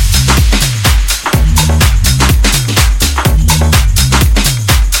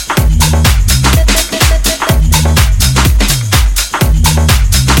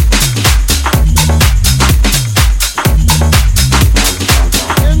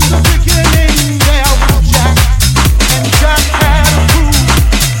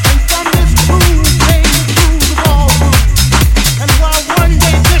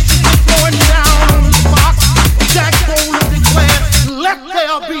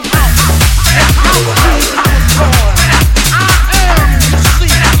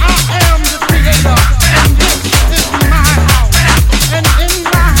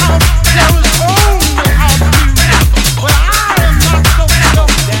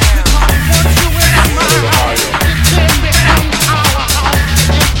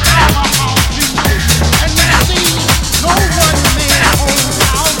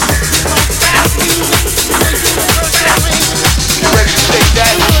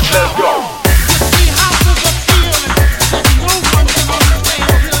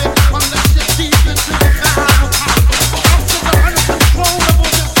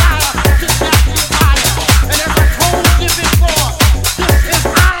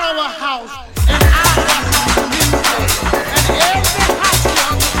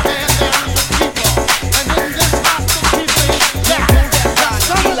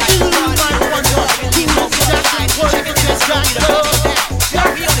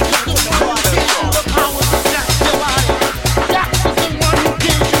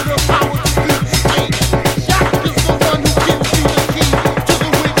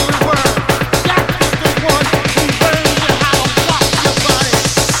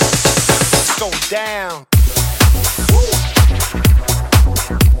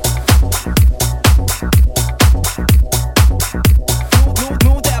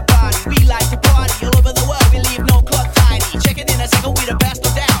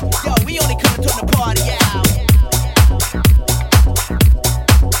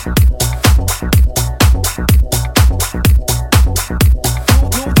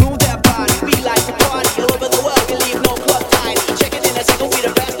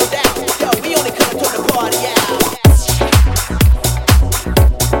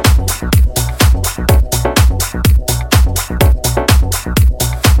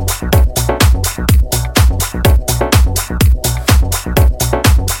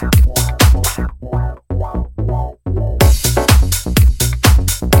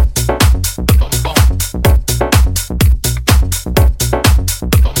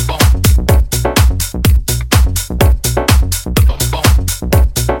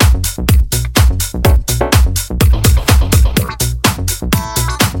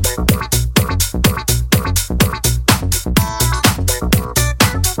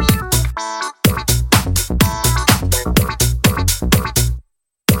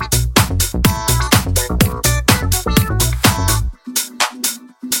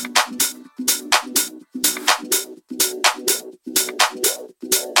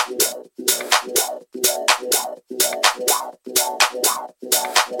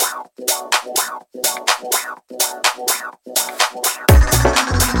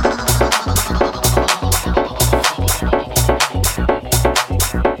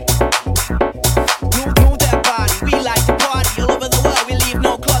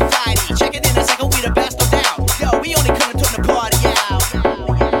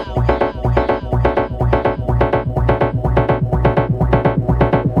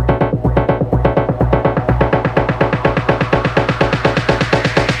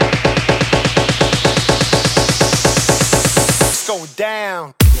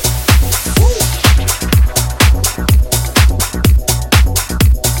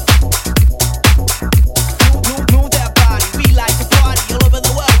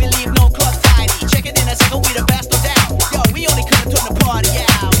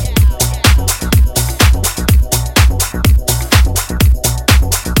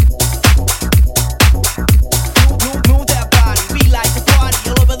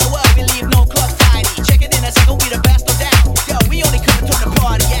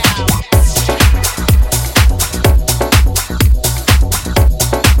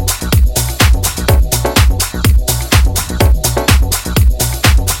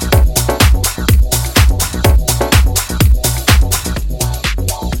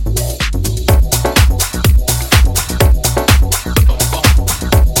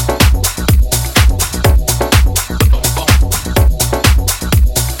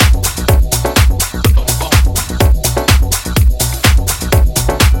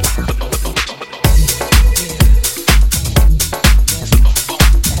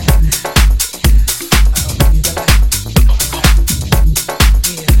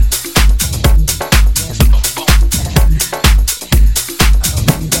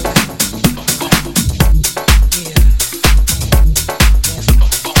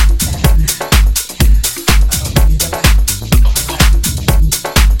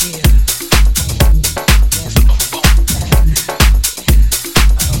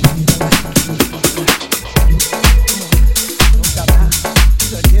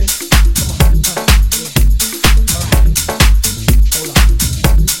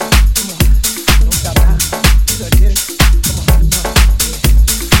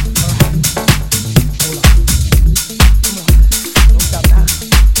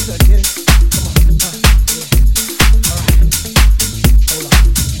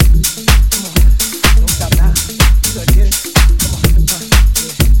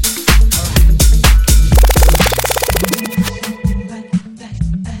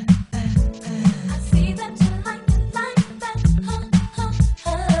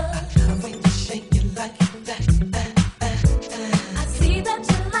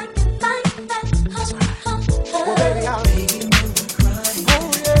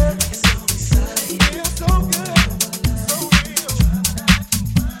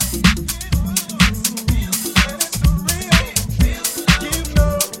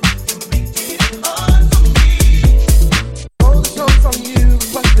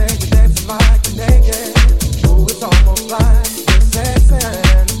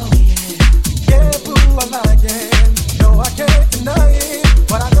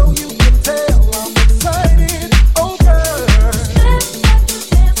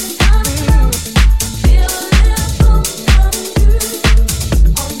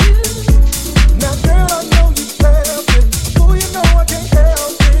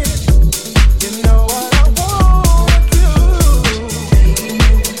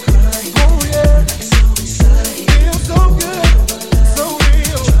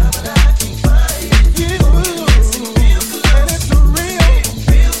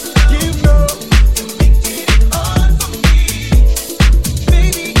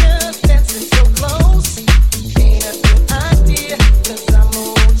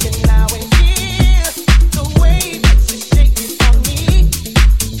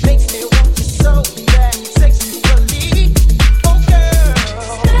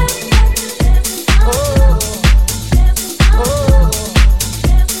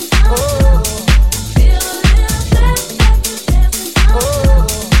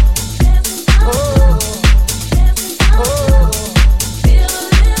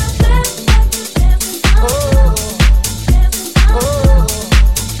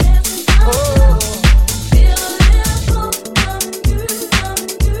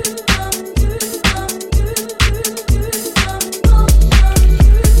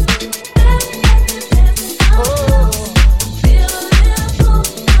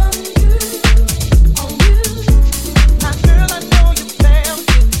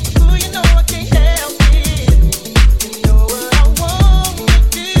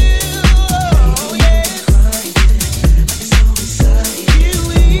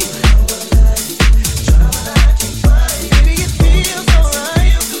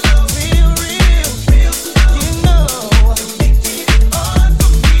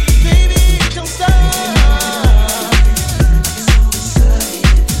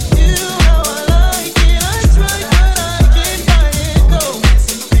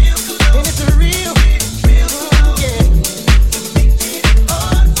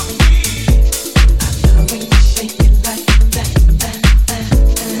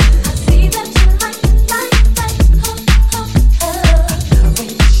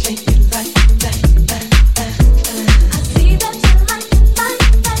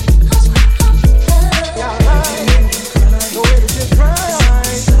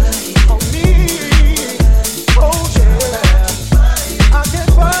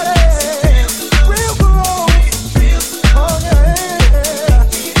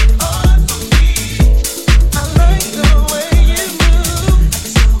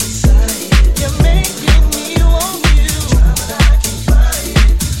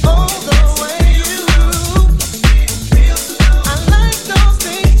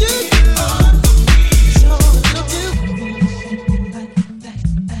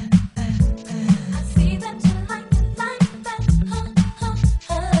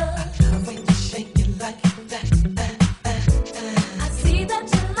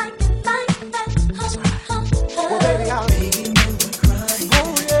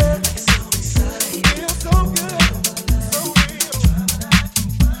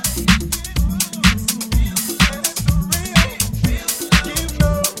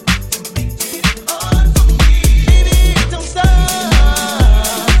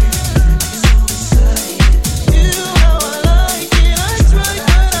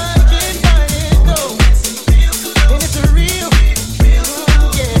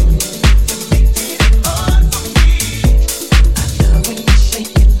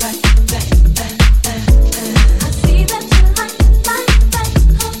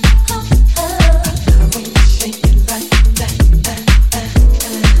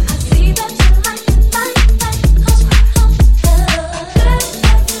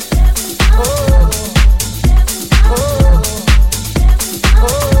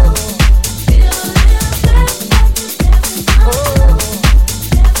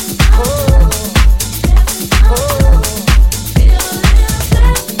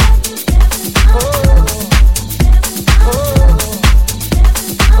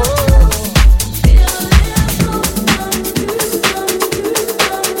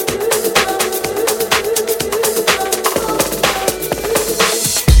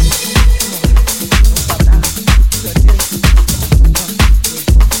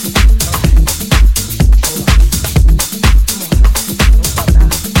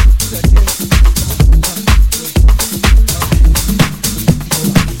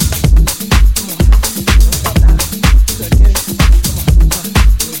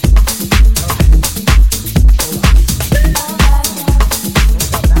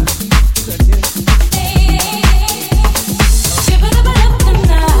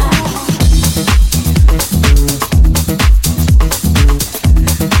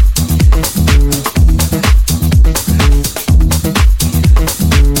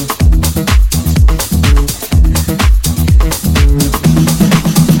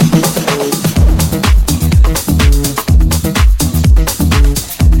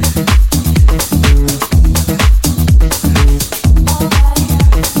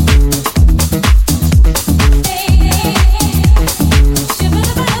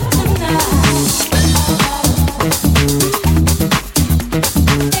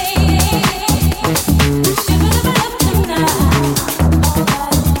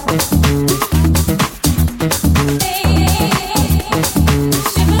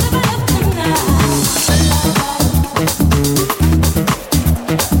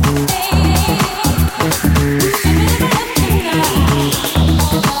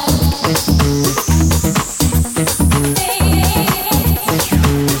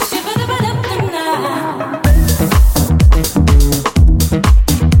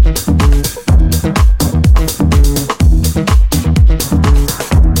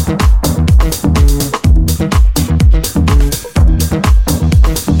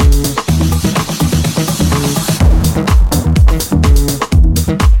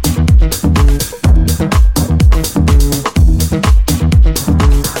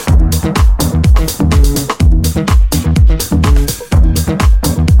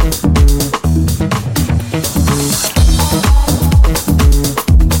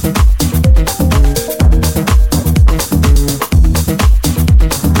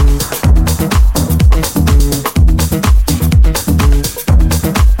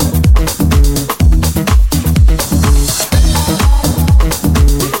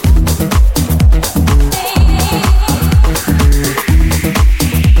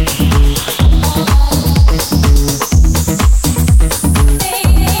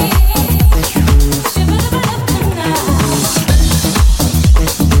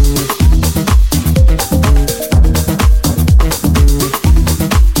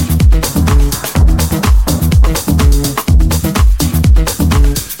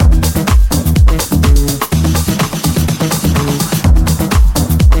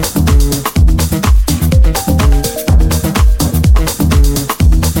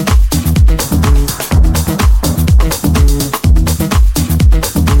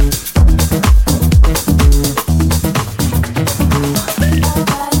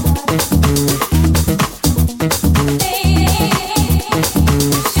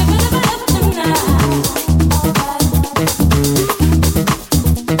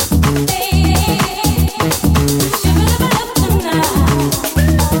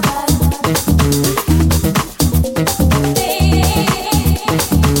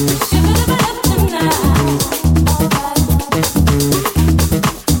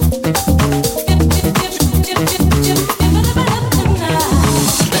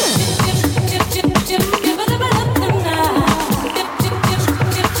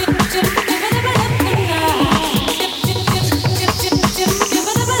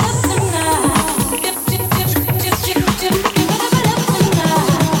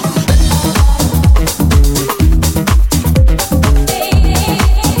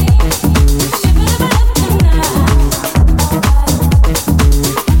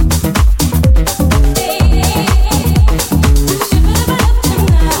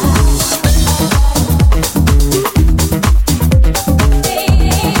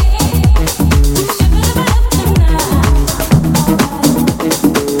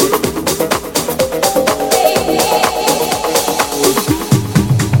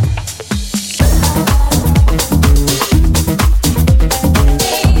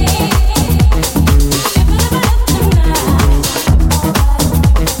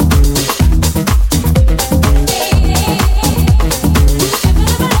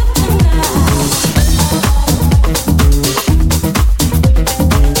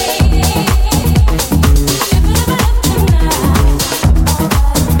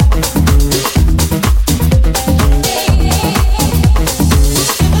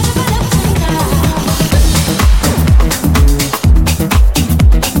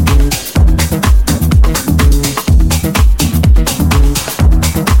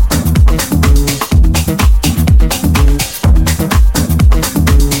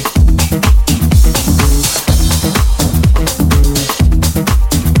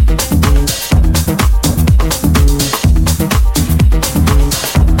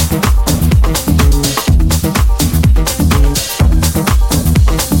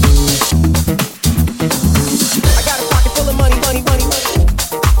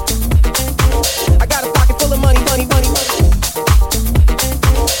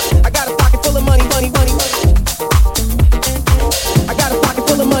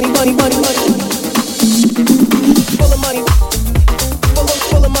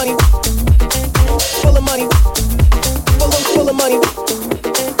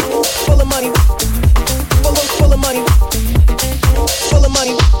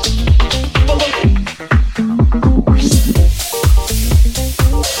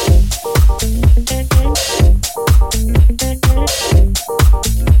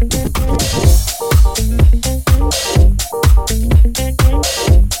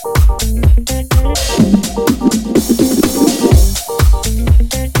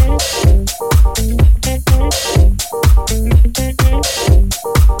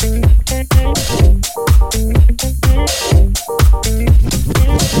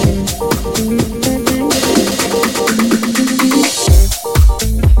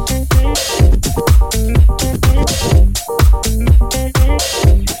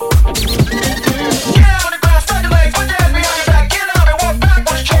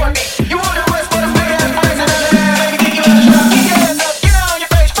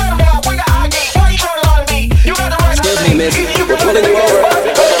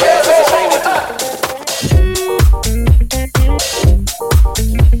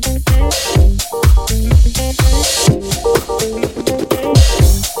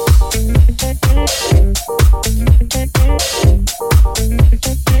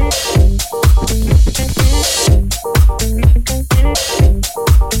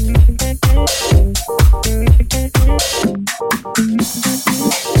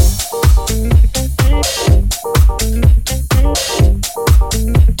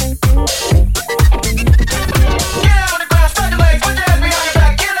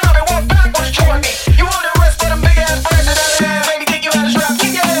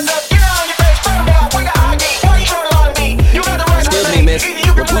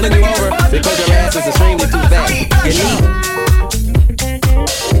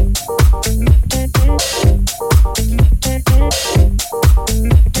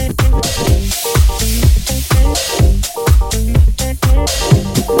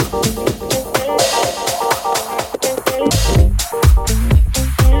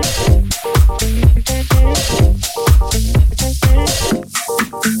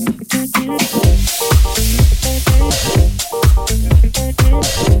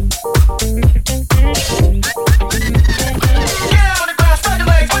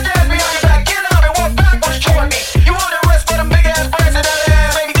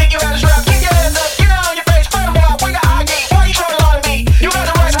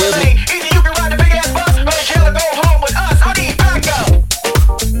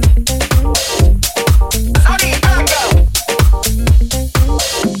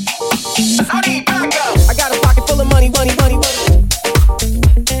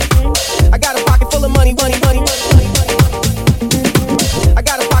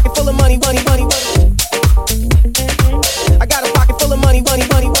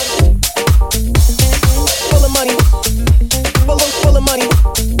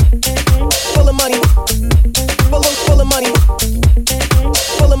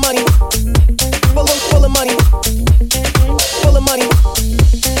 money, full of money, full of money,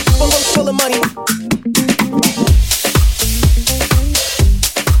 full of money.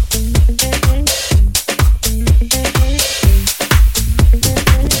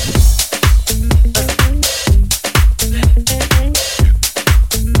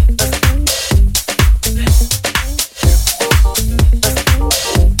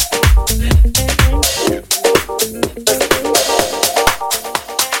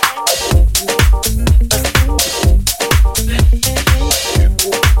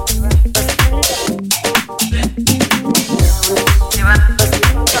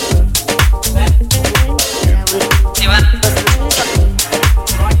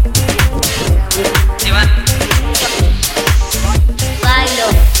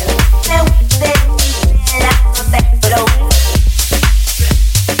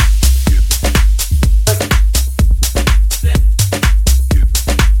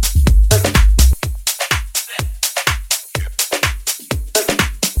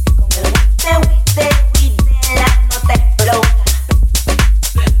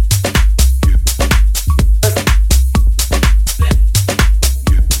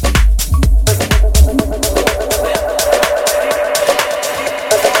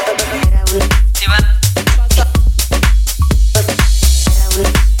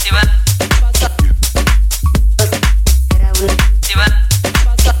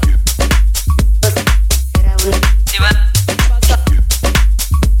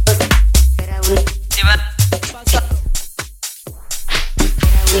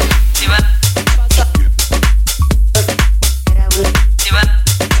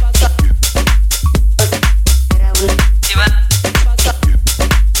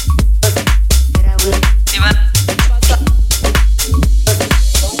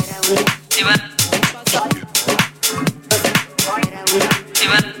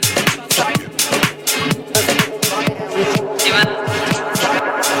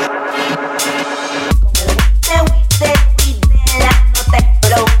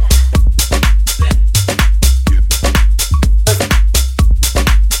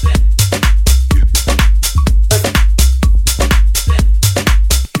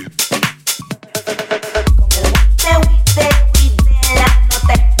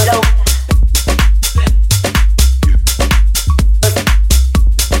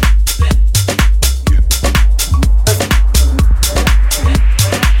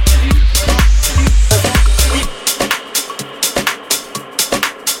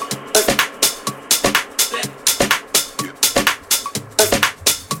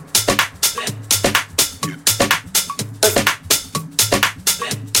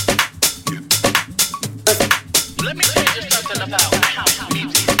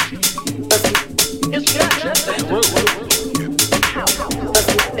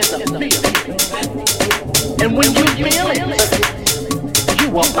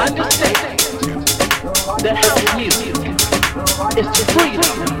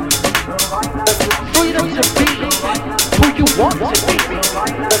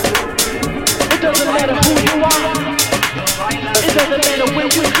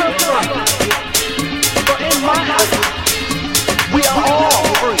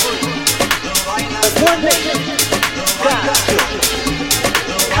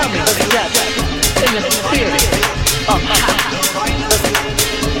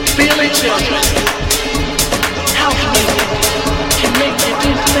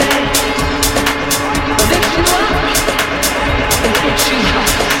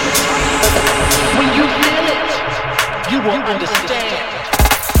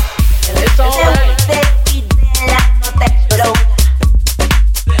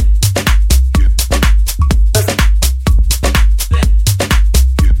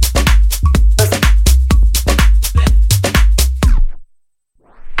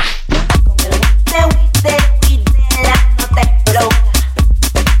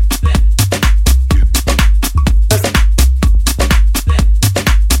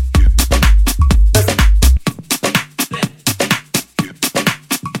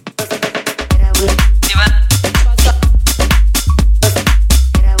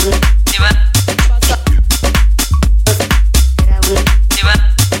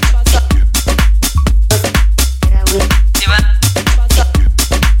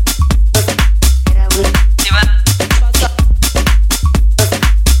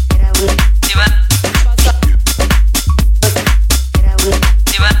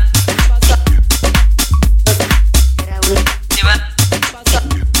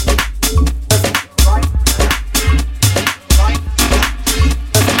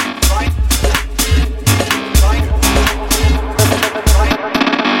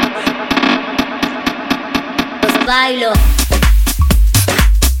 bailo.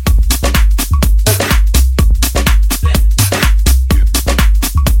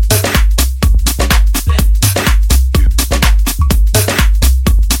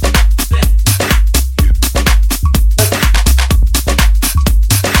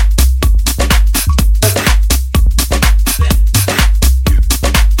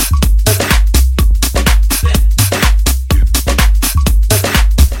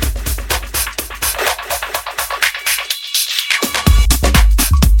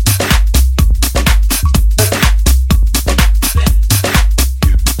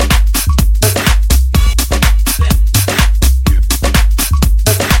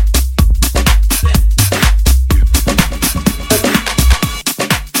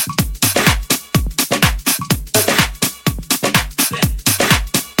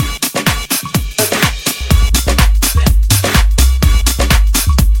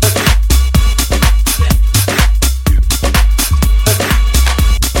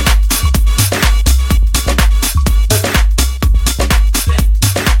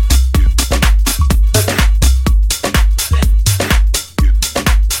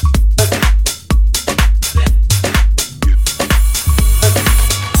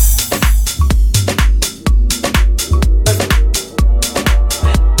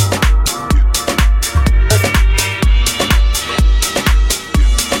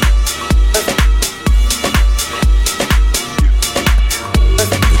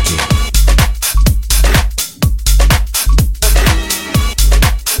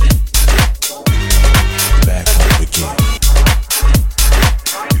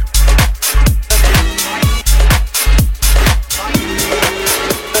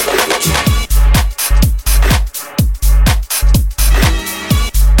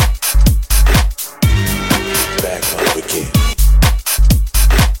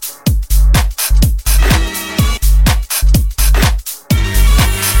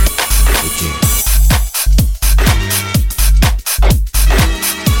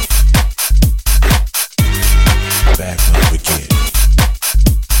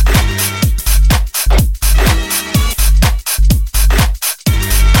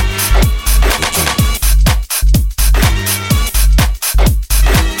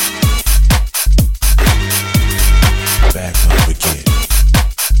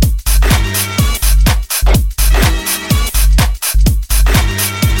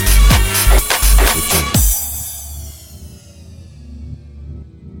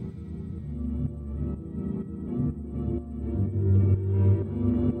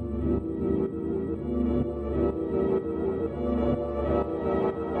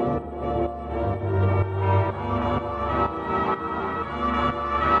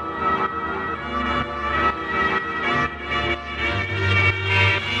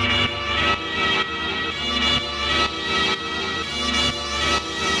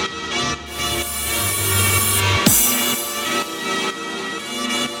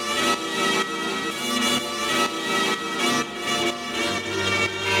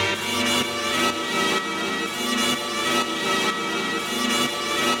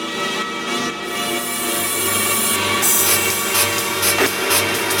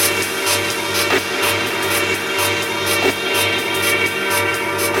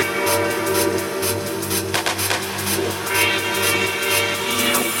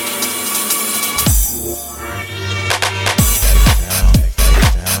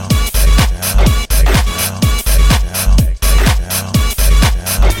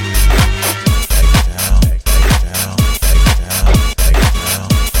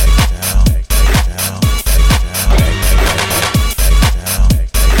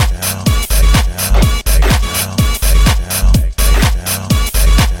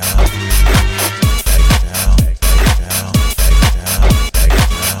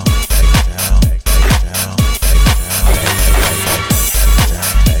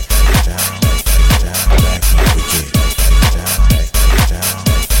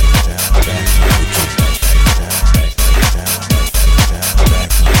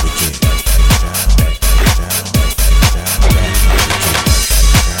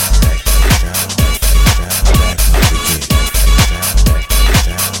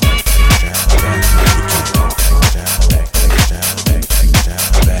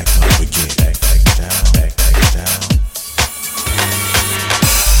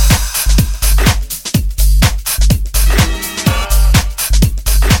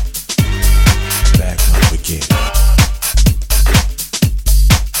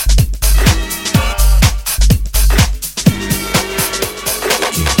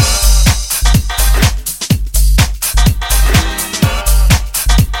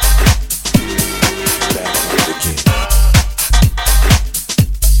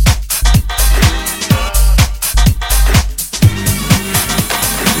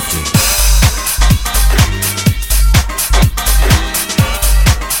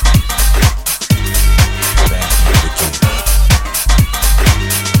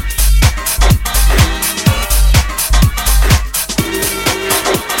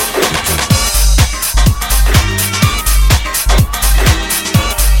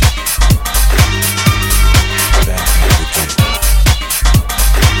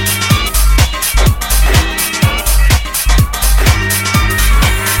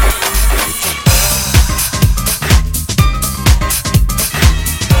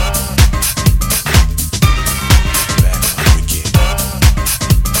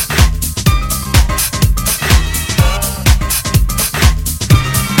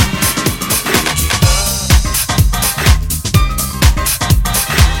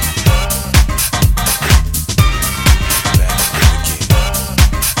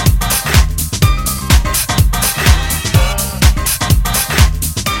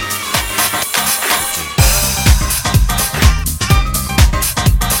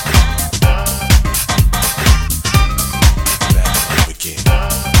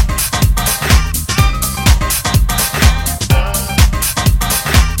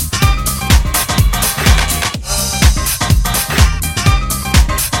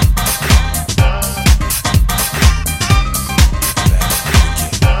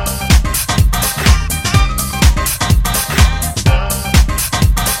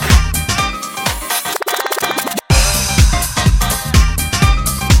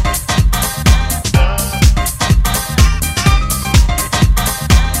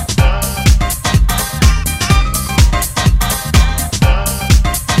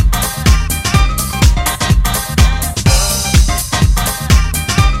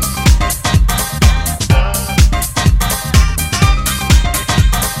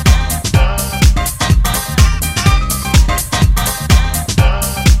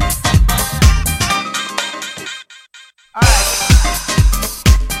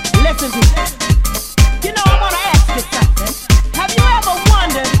 Listen to me. You know, I want to ask you something. Have you ever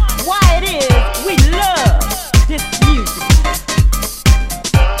wondered why it is we love this music?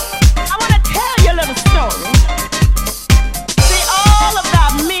 I want to tell you a little story. See, all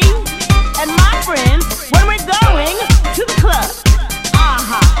about me and my friends when we're going to the club.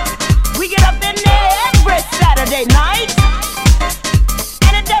 We get up in there every Saturday night,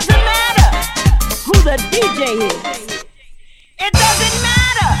 and it doesn't matter who the DJ is. It doesn't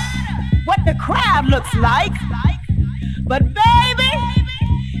matter what the crowd looks like. But baby,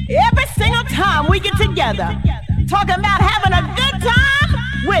 every single time we get together, talking about having a good time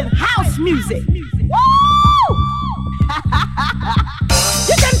with house music. Woo!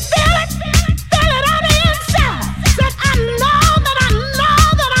 You can feel it on the inside. Said I know that I know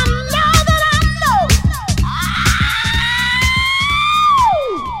that I know that I know.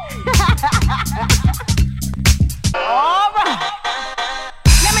 All right.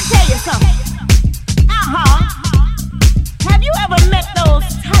 Let me tell you something. Have you ever met those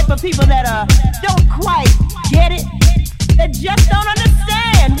type of people that don't quite get it? That just don't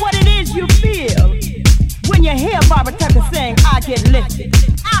understand what it is you feel when you hear Barbara Tucker sing, I Get Lifted.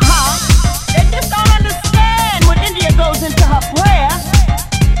 They just don't understand when India goes into her prayer,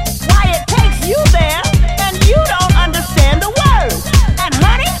 why it takes you there, and you don't understand the words. And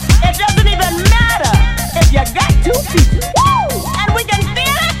honey, it doesn't even matter if you got 2 feet. Woo! And we can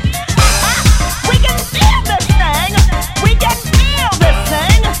feel it. We can feel this thing. We can feel this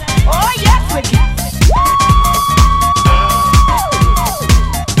thing. Oh yes, we can.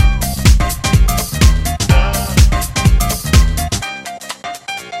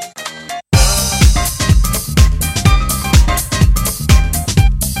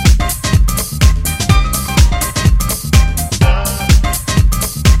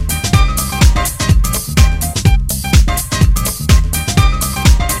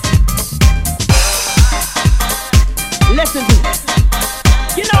 Listen to me.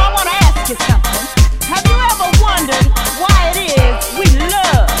 You know, I want to ask you something. Have you ever wondered why it is we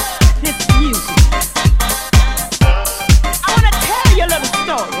love this music? I want to tell you a little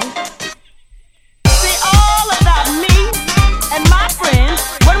story. See, all about me and my friends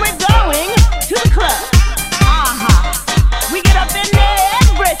when we're going to the club. We get up in there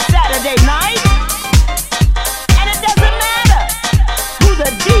every Saturday night, and it doesn't matter who the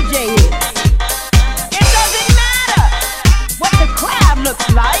DJ is. Looks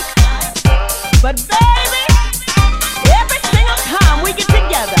like, but baby, every single time we get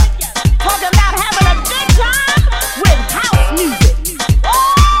together, talking about having a good time with house music. Woo!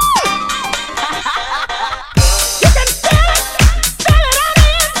 You can feel it on the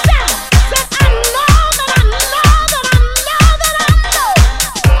inside. Said I know that I know that I know that I know.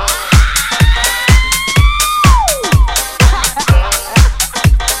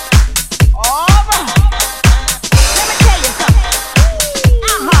 All right, let me tell you something.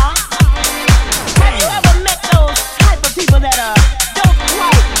 Have you ever met those type of people that don't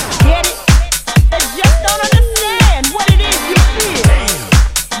quite get it? They just don't understand what it is you feel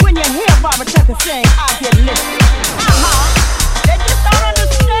when you hear Barbara Tucker sing, I Get Lifted. They just don't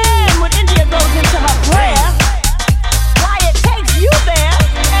understand when India goes into her prayer, why it takes you there,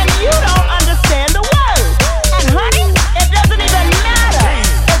 and you don't understand the words. And honey, it doesn't even matter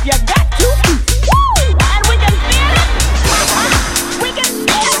if you got 2 feet. Woo! And we can feel it. We can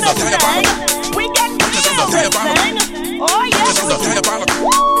feel this thing. We can feel this thing. Oh yes, we can.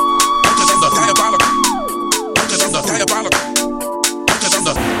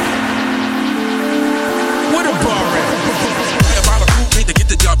 What a bar at? Hate to get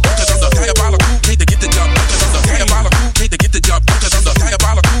the job, cause I'm the diabolical. Hate to get the job, cause I'm the diabolical. Hate to get the job, cause I'm the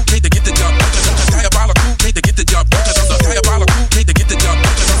diabolical. Hate to get the job, cause I'm the diabolical. Hate to get the job, cause I'm the diabolical. Hate to get the job,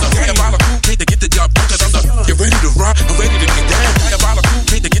 cause I'm the diabolical. Hate to get the job, cause I'm the. You ready to rock? I'm ready to get down. Diabolical.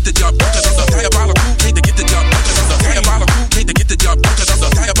 Hate to get the job, cause I'm the diabolical. Hate to get the job, cause I'm the diabolical. Hate to get the job, cause I'm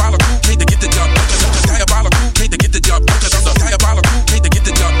the diabolical. Hate to get the job, cause I'm the diabolical. Hate to get the job, cause I'm the diabolical. Hate to get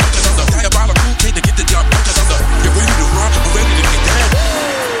the job, cause I'm the diabolical. Hate to get the job, cause I'm the. You ready to rock? I'm ready to get down.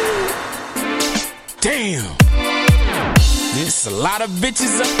 Damn. There's a lot of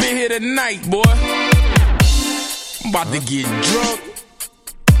bitches up in here tonight, boy. I'm about to get drunk,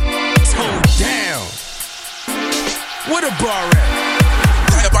 towed down. What a bar at?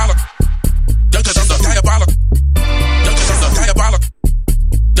 Diabolical. Cause I'm the diabolical. Cause I'm the diabolical.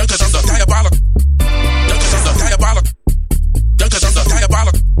 Cause I'm the diabolical. Cause I'm the diabolical. Cause I'm the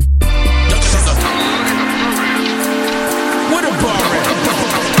diabolical. Cause I'm the. What a bar at?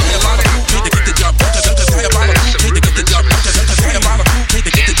 Diabolical. Hate to get the job. Cause I'm diabolical. Hate to get the job. Cause I'm diabolical. Hate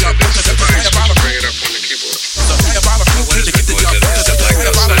to get the job. Cause I'm diabolical. Bring it up on the keyboard. Diabolical. Hate to get the job. Cause I'm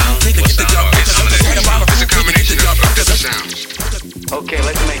diabolical.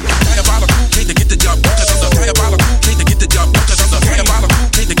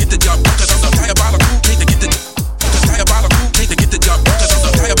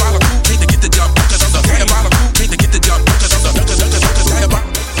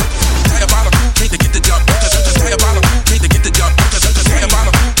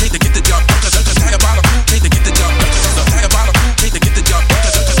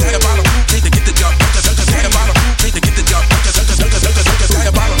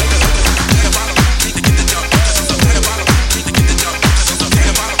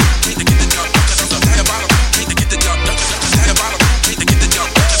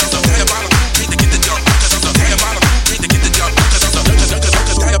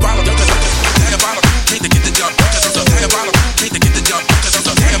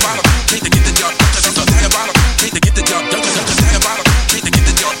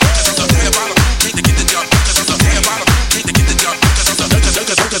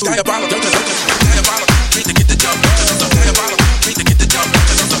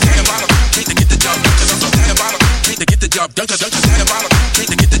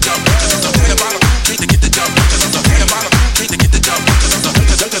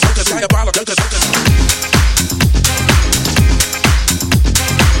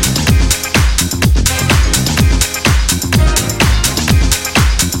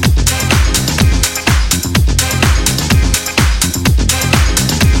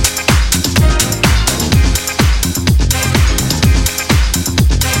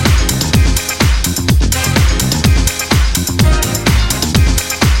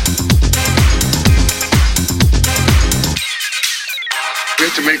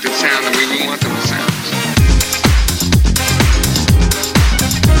 to make the sound the way we want them to sound.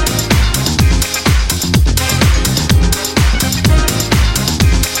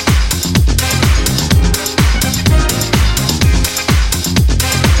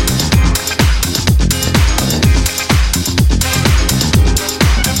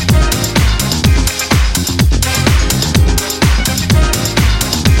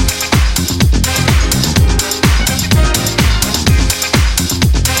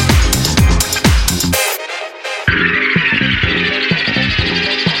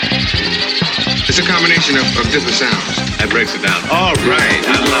 It's a combination of different sounds. That breaks it down. All right,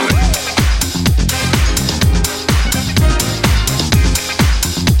 I love it.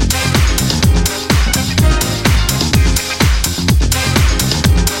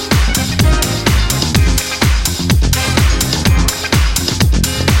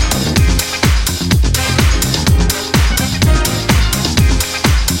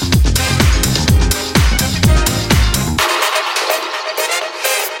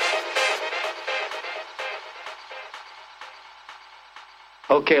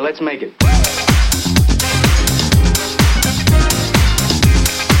 Okay, let's make it.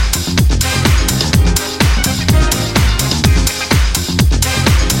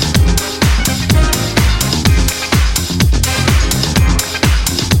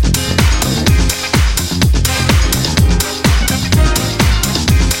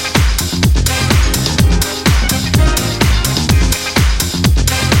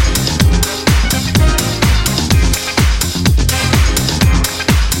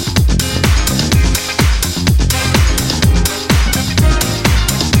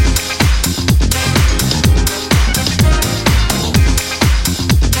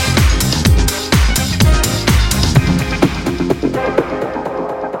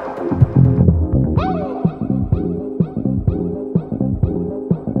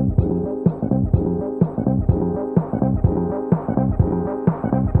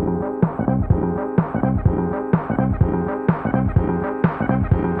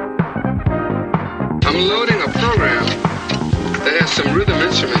 I'm loading a program that has some rhythm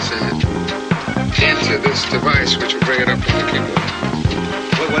instruments in it into this device, which will bring it up on the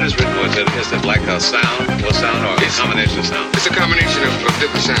keyboard. What is rhythm? Is it like a sound? What sound or a combination of sounds? It's a combination of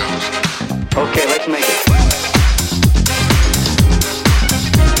different sounds. Okay, let's make it.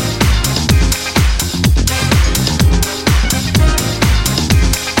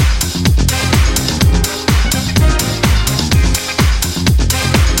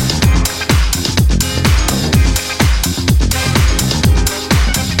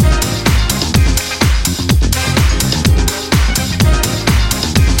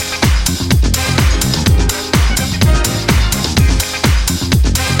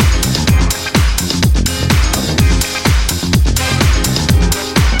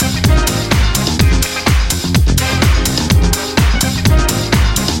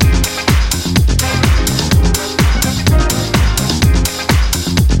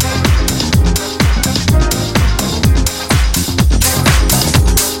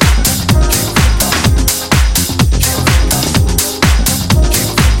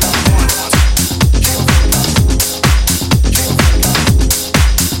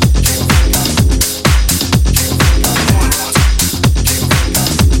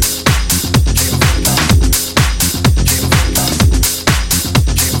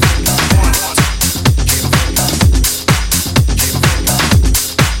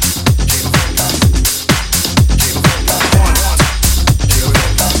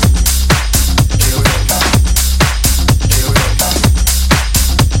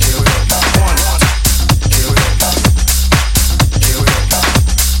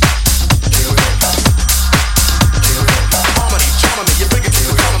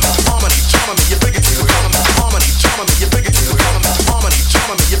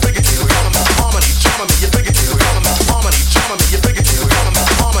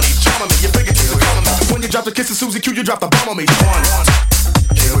 You drop the bomb on me.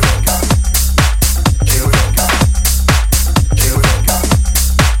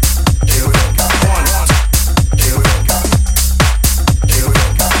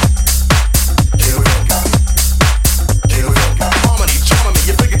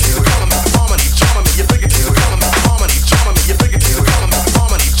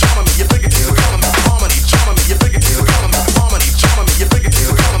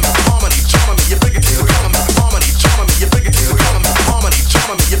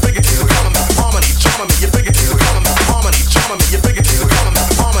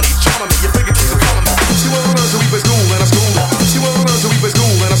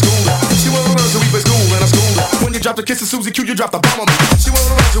 Drop the kiss of Susie Q, you drop the bomb on me. She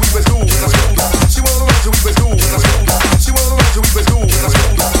wanna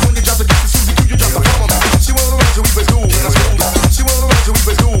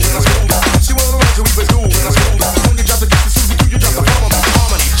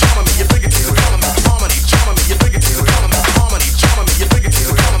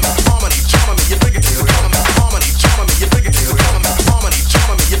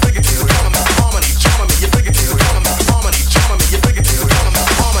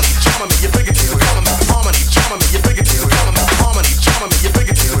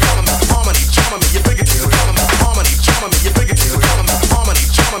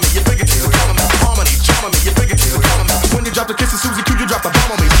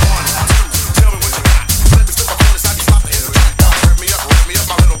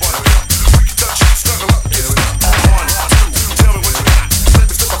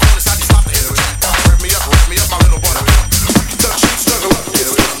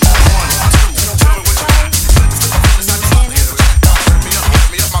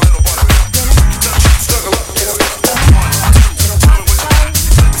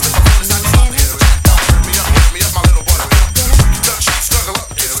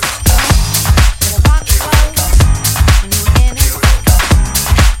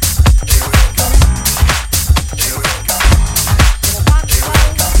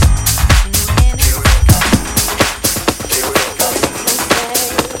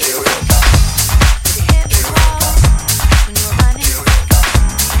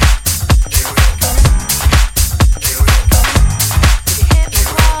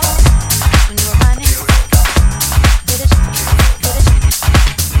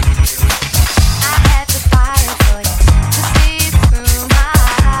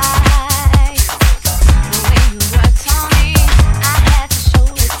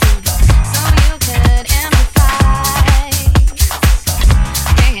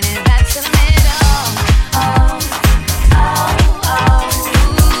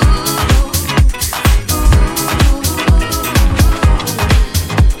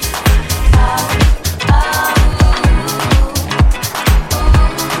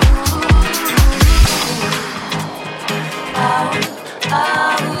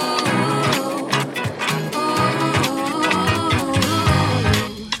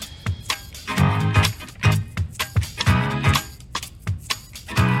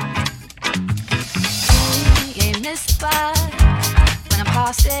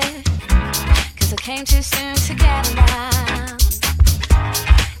came too soon to get around.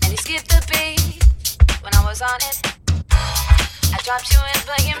 And you skipped the beat when I was on it. I dropped you in,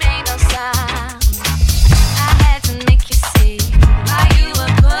 but you made no sound. I had to make you see why you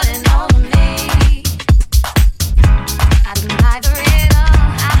were putting over me. I denied the rhythm,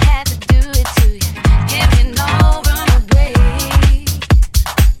 I had to do it to you. Giving no room to breathe.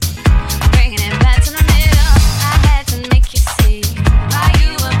 Bringing it back to the middle, I had to make you see why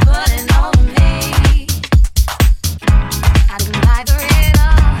you were putting over me. I denied the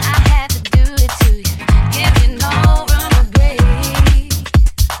rhythm, I had to do it to you. Giving no room to breathe.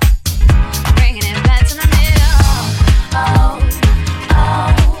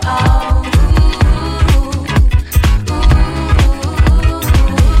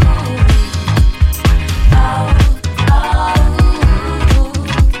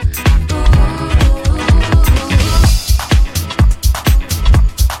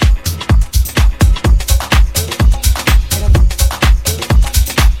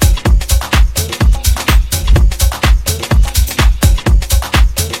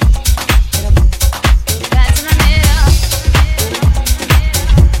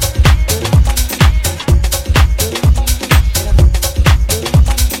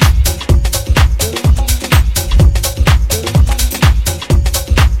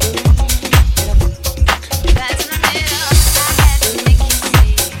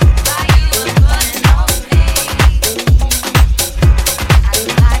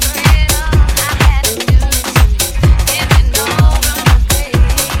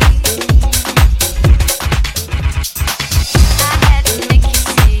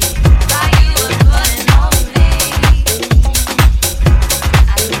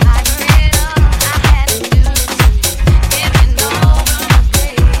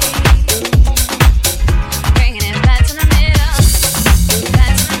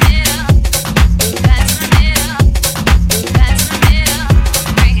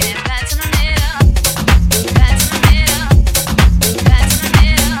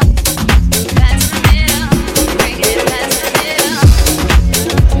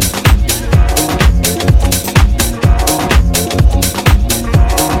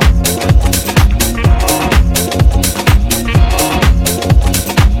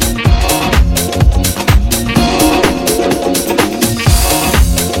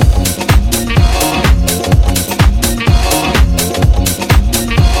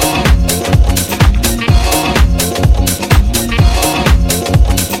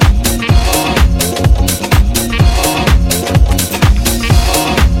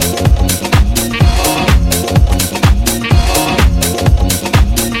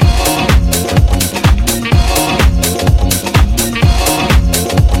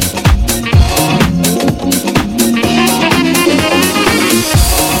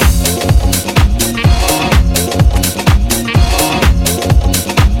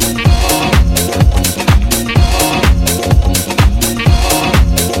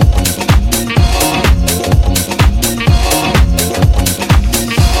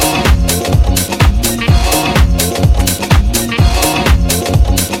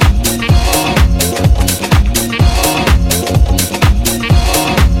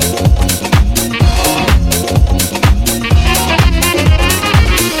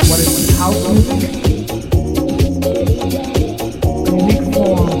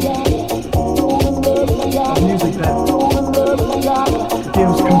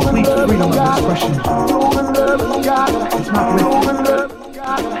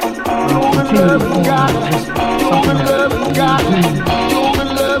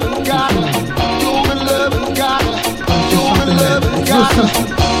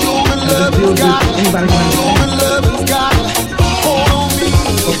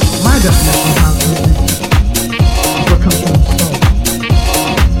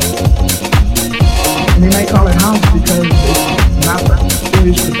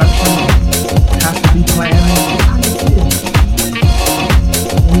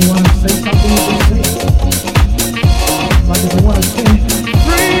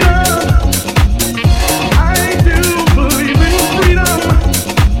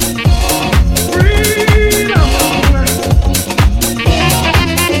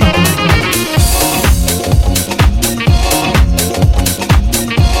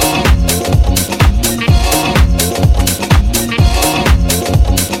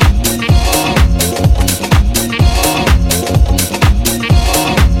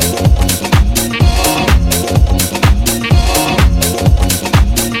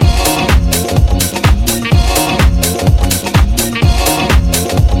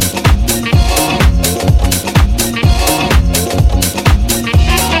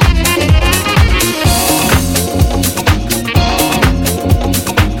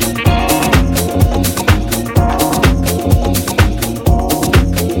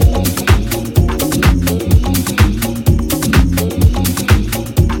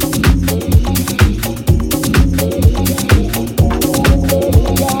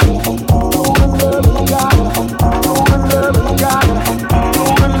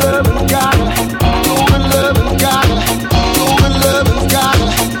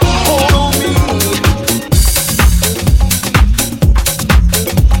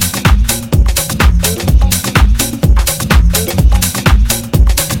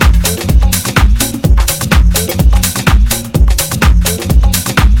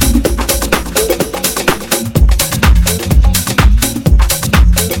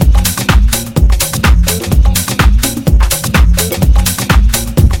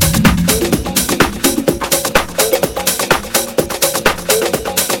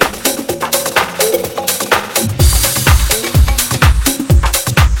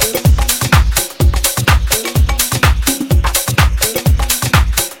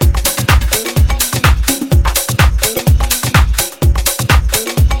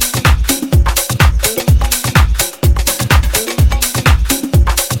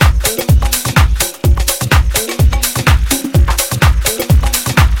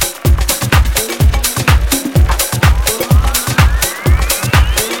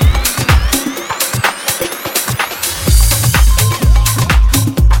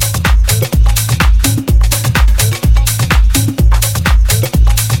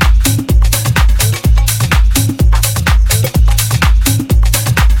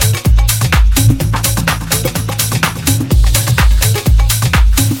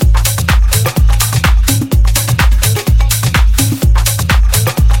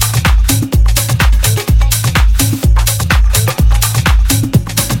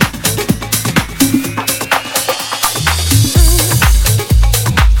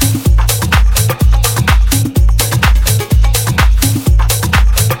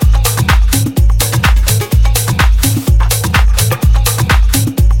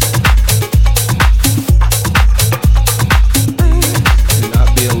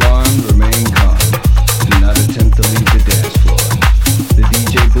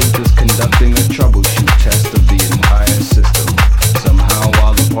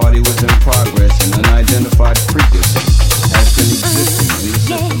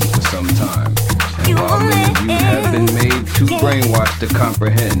 brainwashed to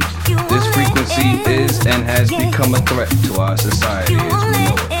comprehend. This frequency is and has become a threat to our society as we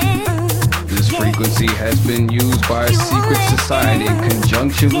know it. This frequency has been used by a secret society in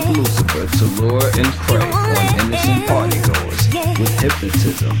conjunction with Lucifer to lure and prey on innocent partygoers with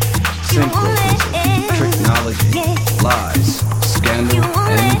hypnotism, synchronism, technology, lies, scandal,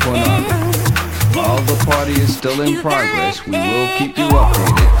 and pornography. While the party is still in progress, we will keep you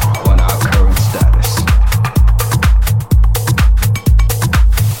updated on our current status.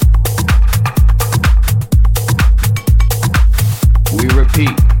 We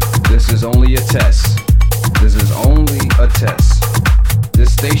repeat, this is only a test. This is only a test.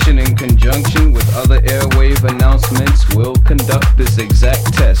 This station, in conjunction with other airwave announcements, will conduct this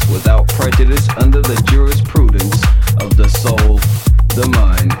exact test without prejudice under the jurisprudence of the soul, the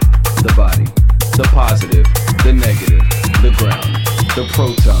mind, the body, the positive, the negative, the ground, the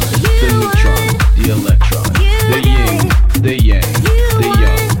proton, the neutron, the electron, the yin, the yang, the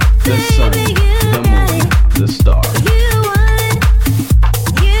young, the sun, the moon, the star.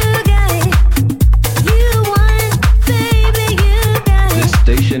 This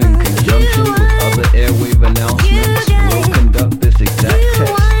station, in conjunction with other airwave announcements, will conduct this exact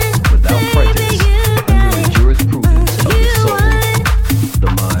test without prejudice under the jurisprudence of the soul, the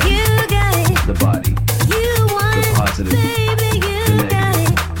mind, the body, the positive, the negative,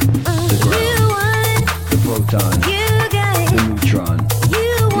 the ground, the proton, the neutron,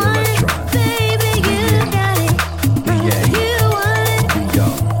 the electron, the yin, the yang, the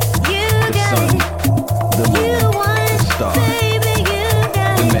young, the sun, the moon, the star,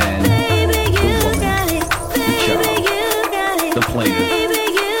 the man, the woman, the child, the plaintiff,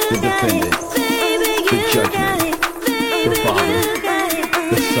 the defendant, the judgment, the Father,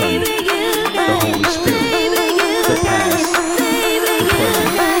 the Son, the Holy Spirit, the past, the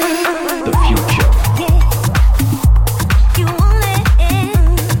present, the future.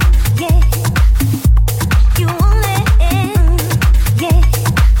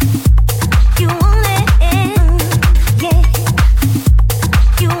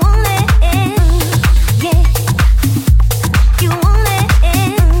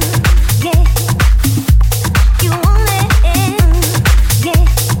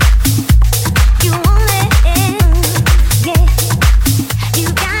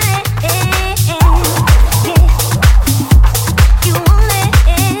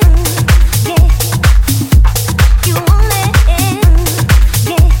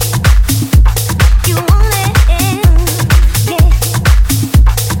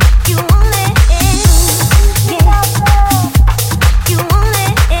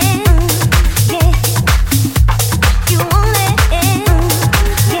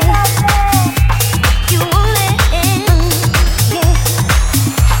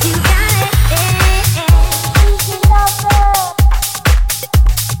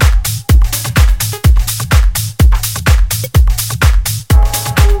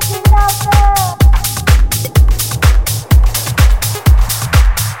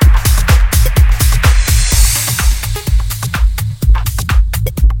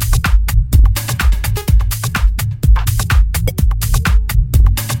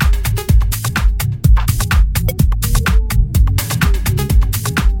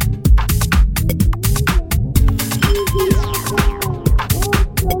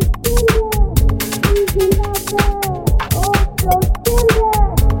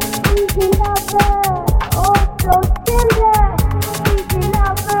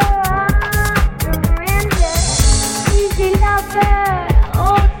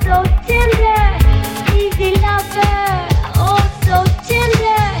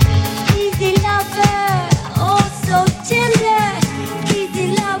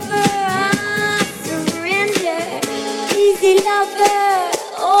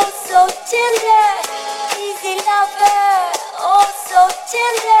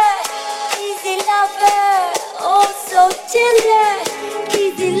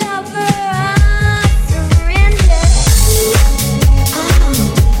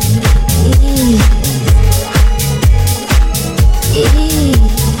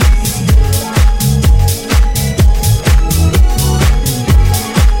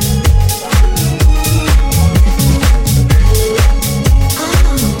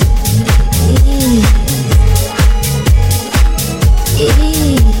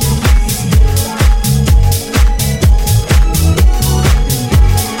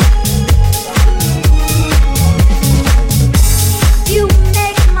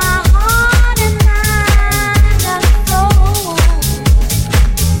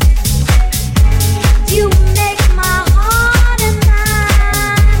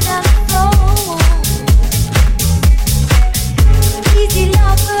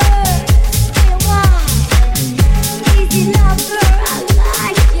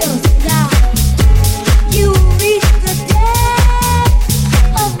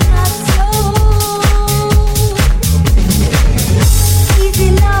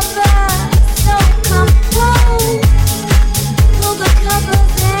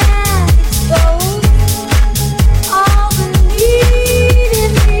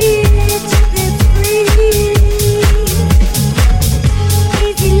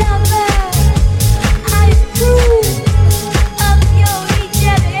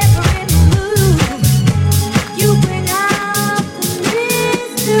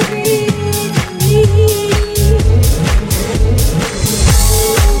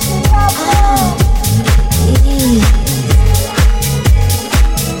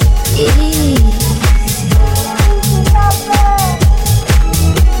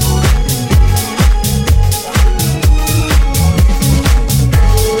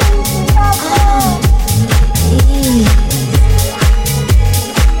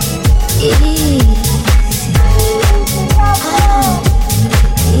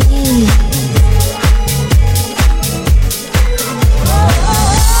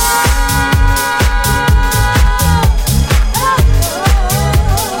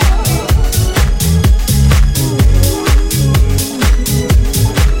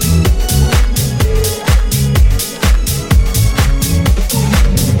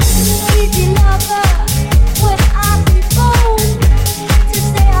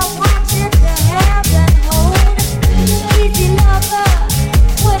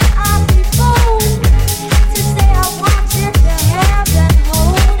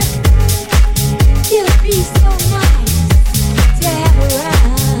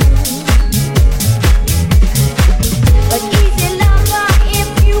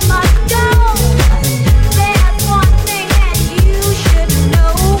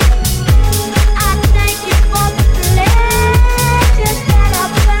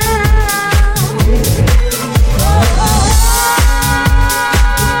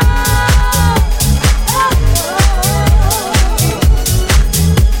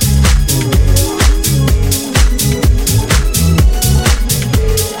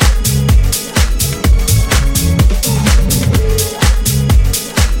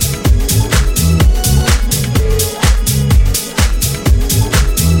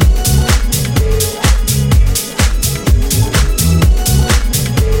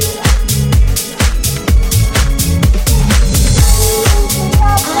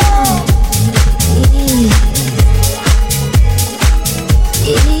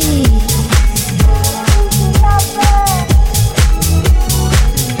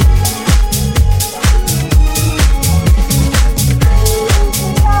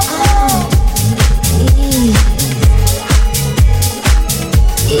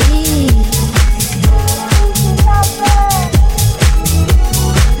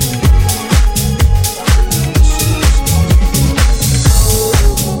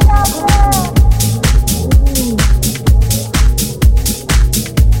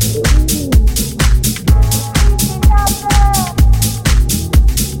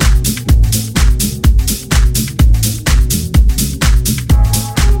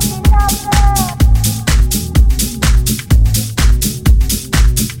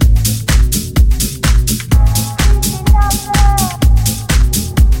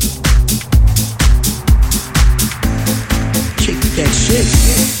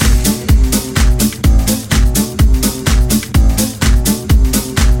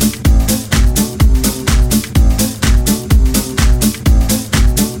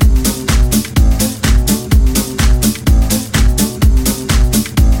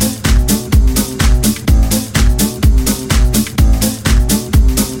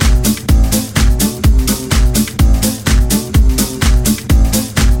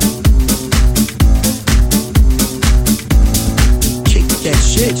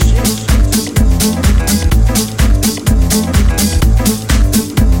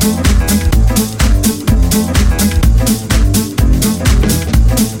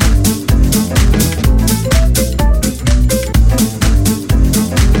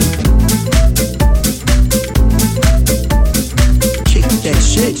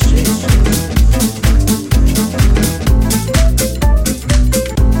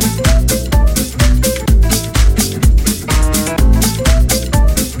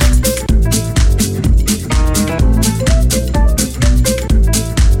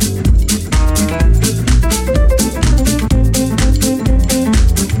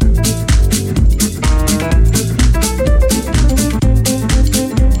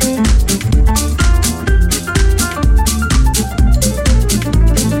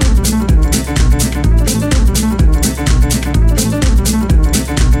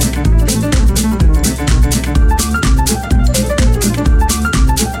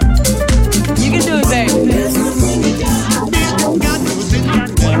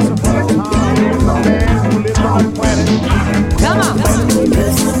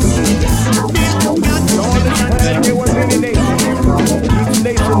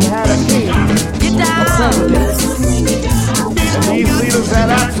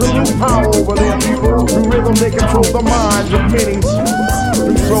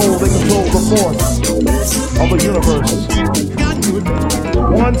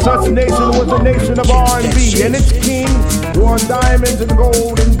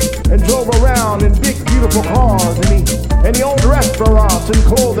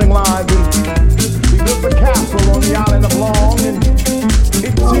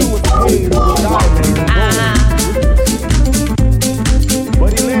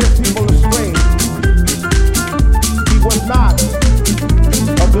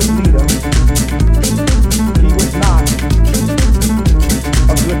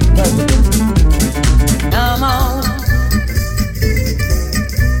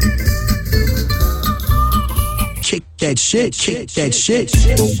 Kick that shit.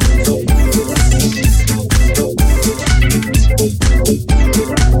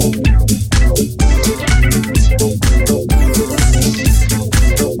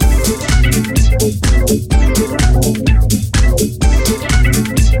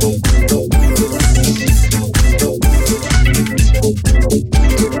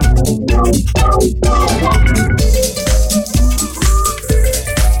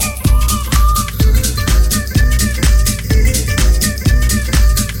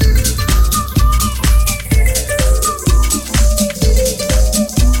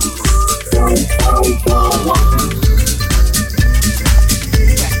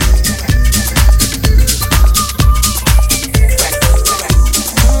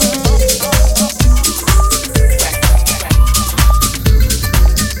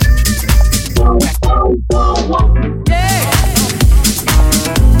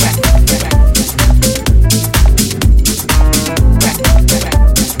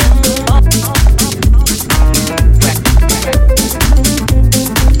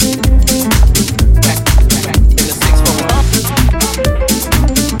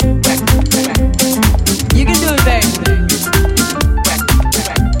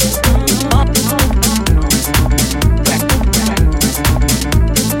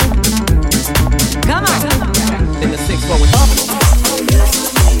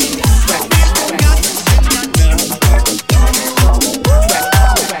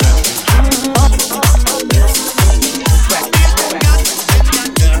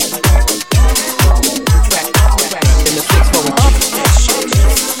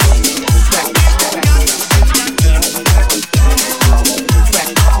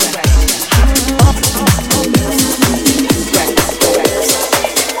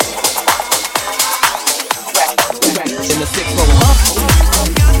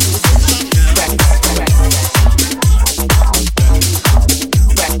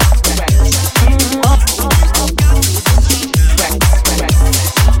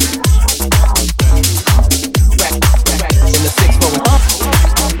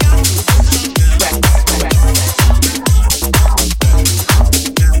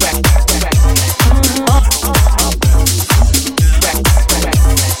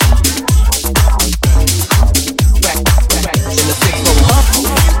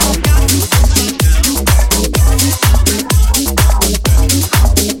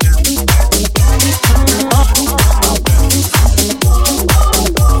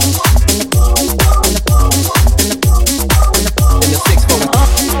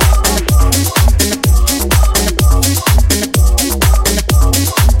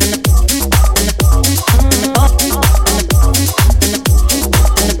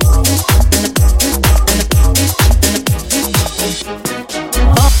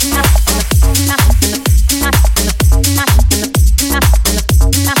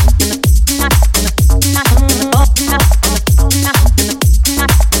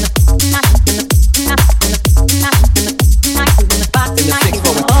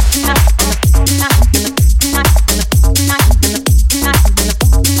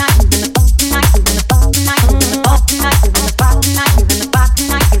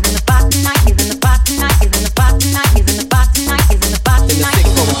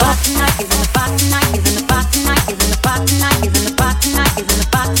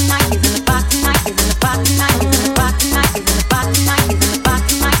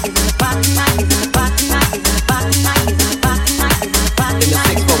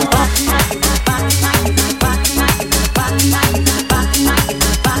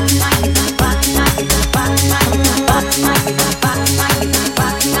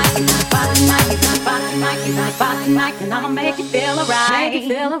 spot tonight, and I'ma make you feel alright.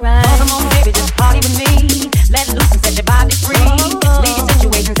 Oh, come on, baby, just party with me. Let it loose and set your body free. Leave your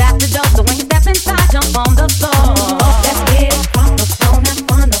situations at the door, so when you step inside, jump on the floor. Let's get it from the phone, have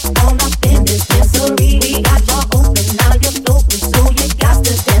fun up in this dancery. We got you open, now you're floating, so you got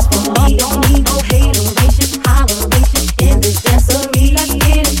to dance for me. Don't need no hateration, holleration in this dancery. Let's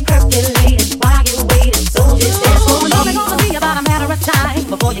get it percolated while you're waiting, so just dance for me. It's gonna be about a matter of time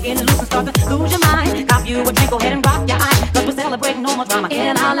before you get loose and start to lose your mind. Cop you a drink, go ahead and rock your eye, 'cause we're celebrating no more drama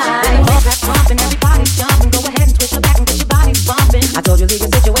in our lives. That's pumping, everybody's jumping. Go ahead and twist your back and get your body bumping. I told you leave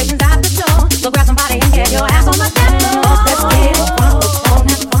your situations at the door, so grab somebody and get your ass on the dance floor. Let's get it from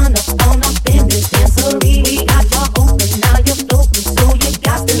the phone, have fun up in this dancery. We got you open, now you're floating, so you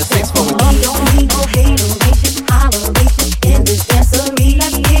got to dance for me. Don't need no hateration, holleration in this dancery.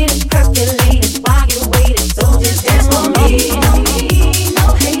 Let's get it percolated while you're waiting, so just dance for me. Don't need no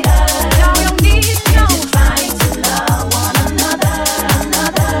haters, don't need no. We're just trying to love one another.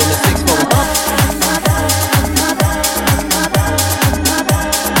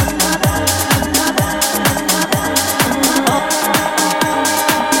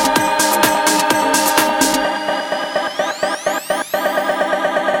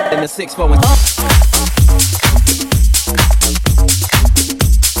 In the 6-4 and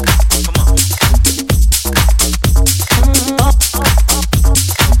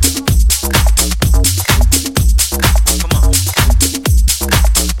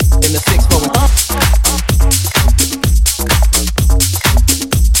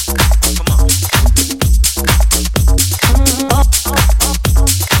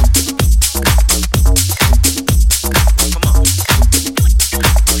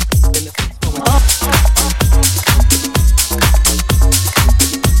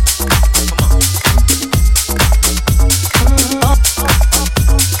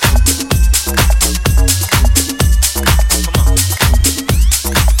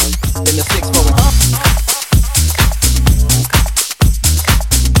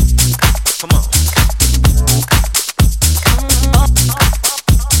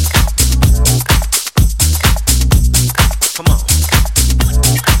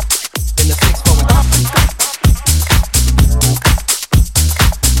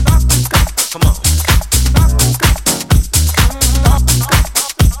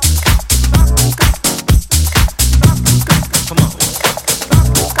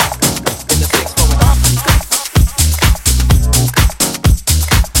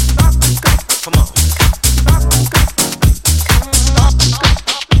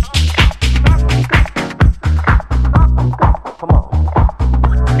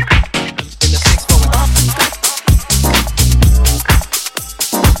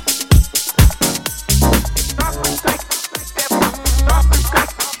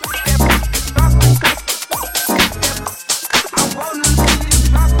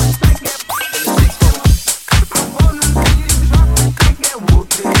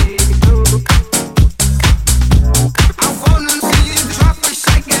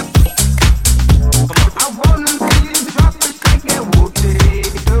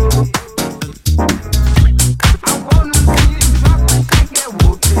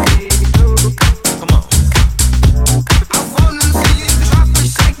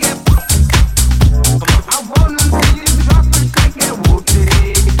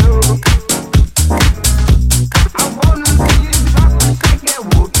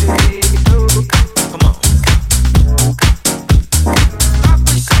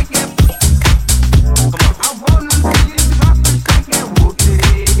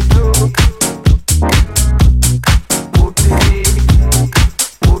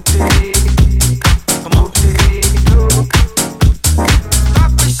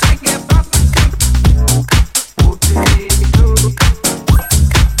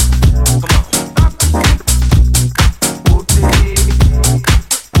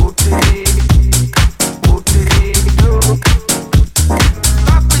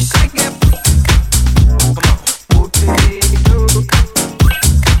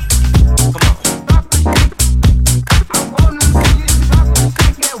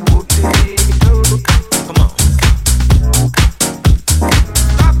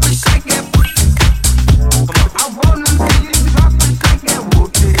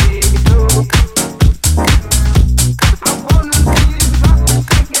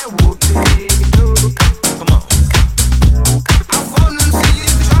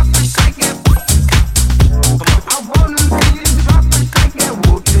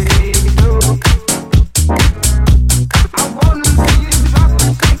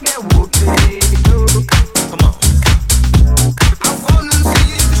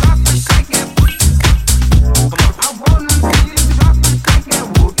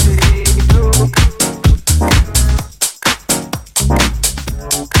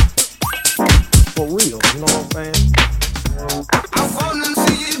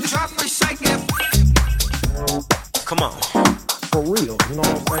For real, you know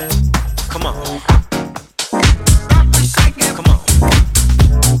what I'm saying? Come on. Come on.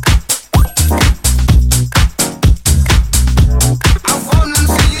 I wanna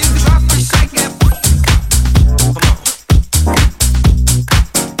see you drop it, shake it. Come on.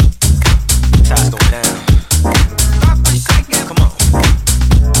 That's go down. Drop it, shake it. Come on.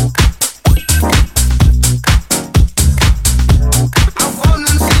 I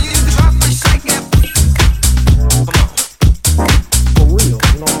wanna see you drop it, shake it. Come on. For real,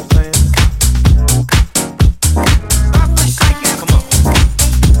 you know what I'm saying? Drop it, shake it. Come on.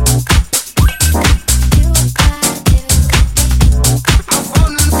 I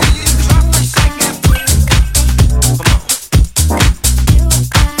wanna see you drop it, shake it. Come on.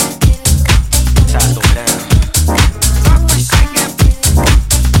 That's go down. Drop it, shake it.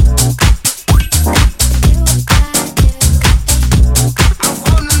 I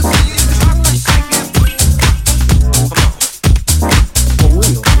wanna see you drop it, shake it. Come on. For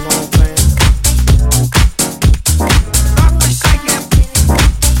real, you know what I'm saying? Drop it, shake it.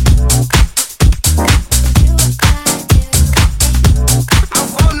 I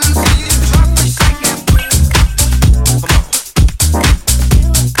wanna see you drop it, shake it. Come on.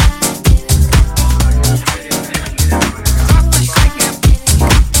 Drop it, shake it. Drop it, shake it. Come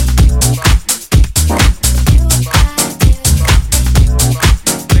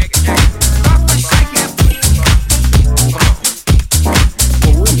on.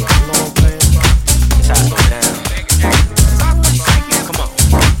 For real, you know what I'm saying? That's go down. Drop it, shake it. Come on.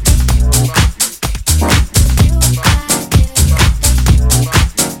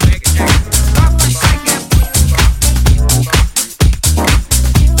 Drop it, shake it.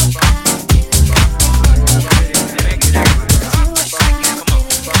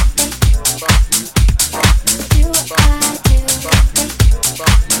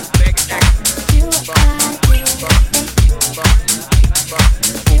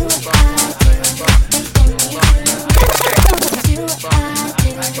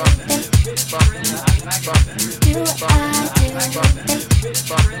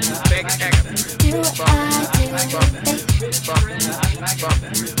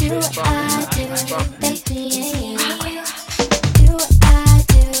 They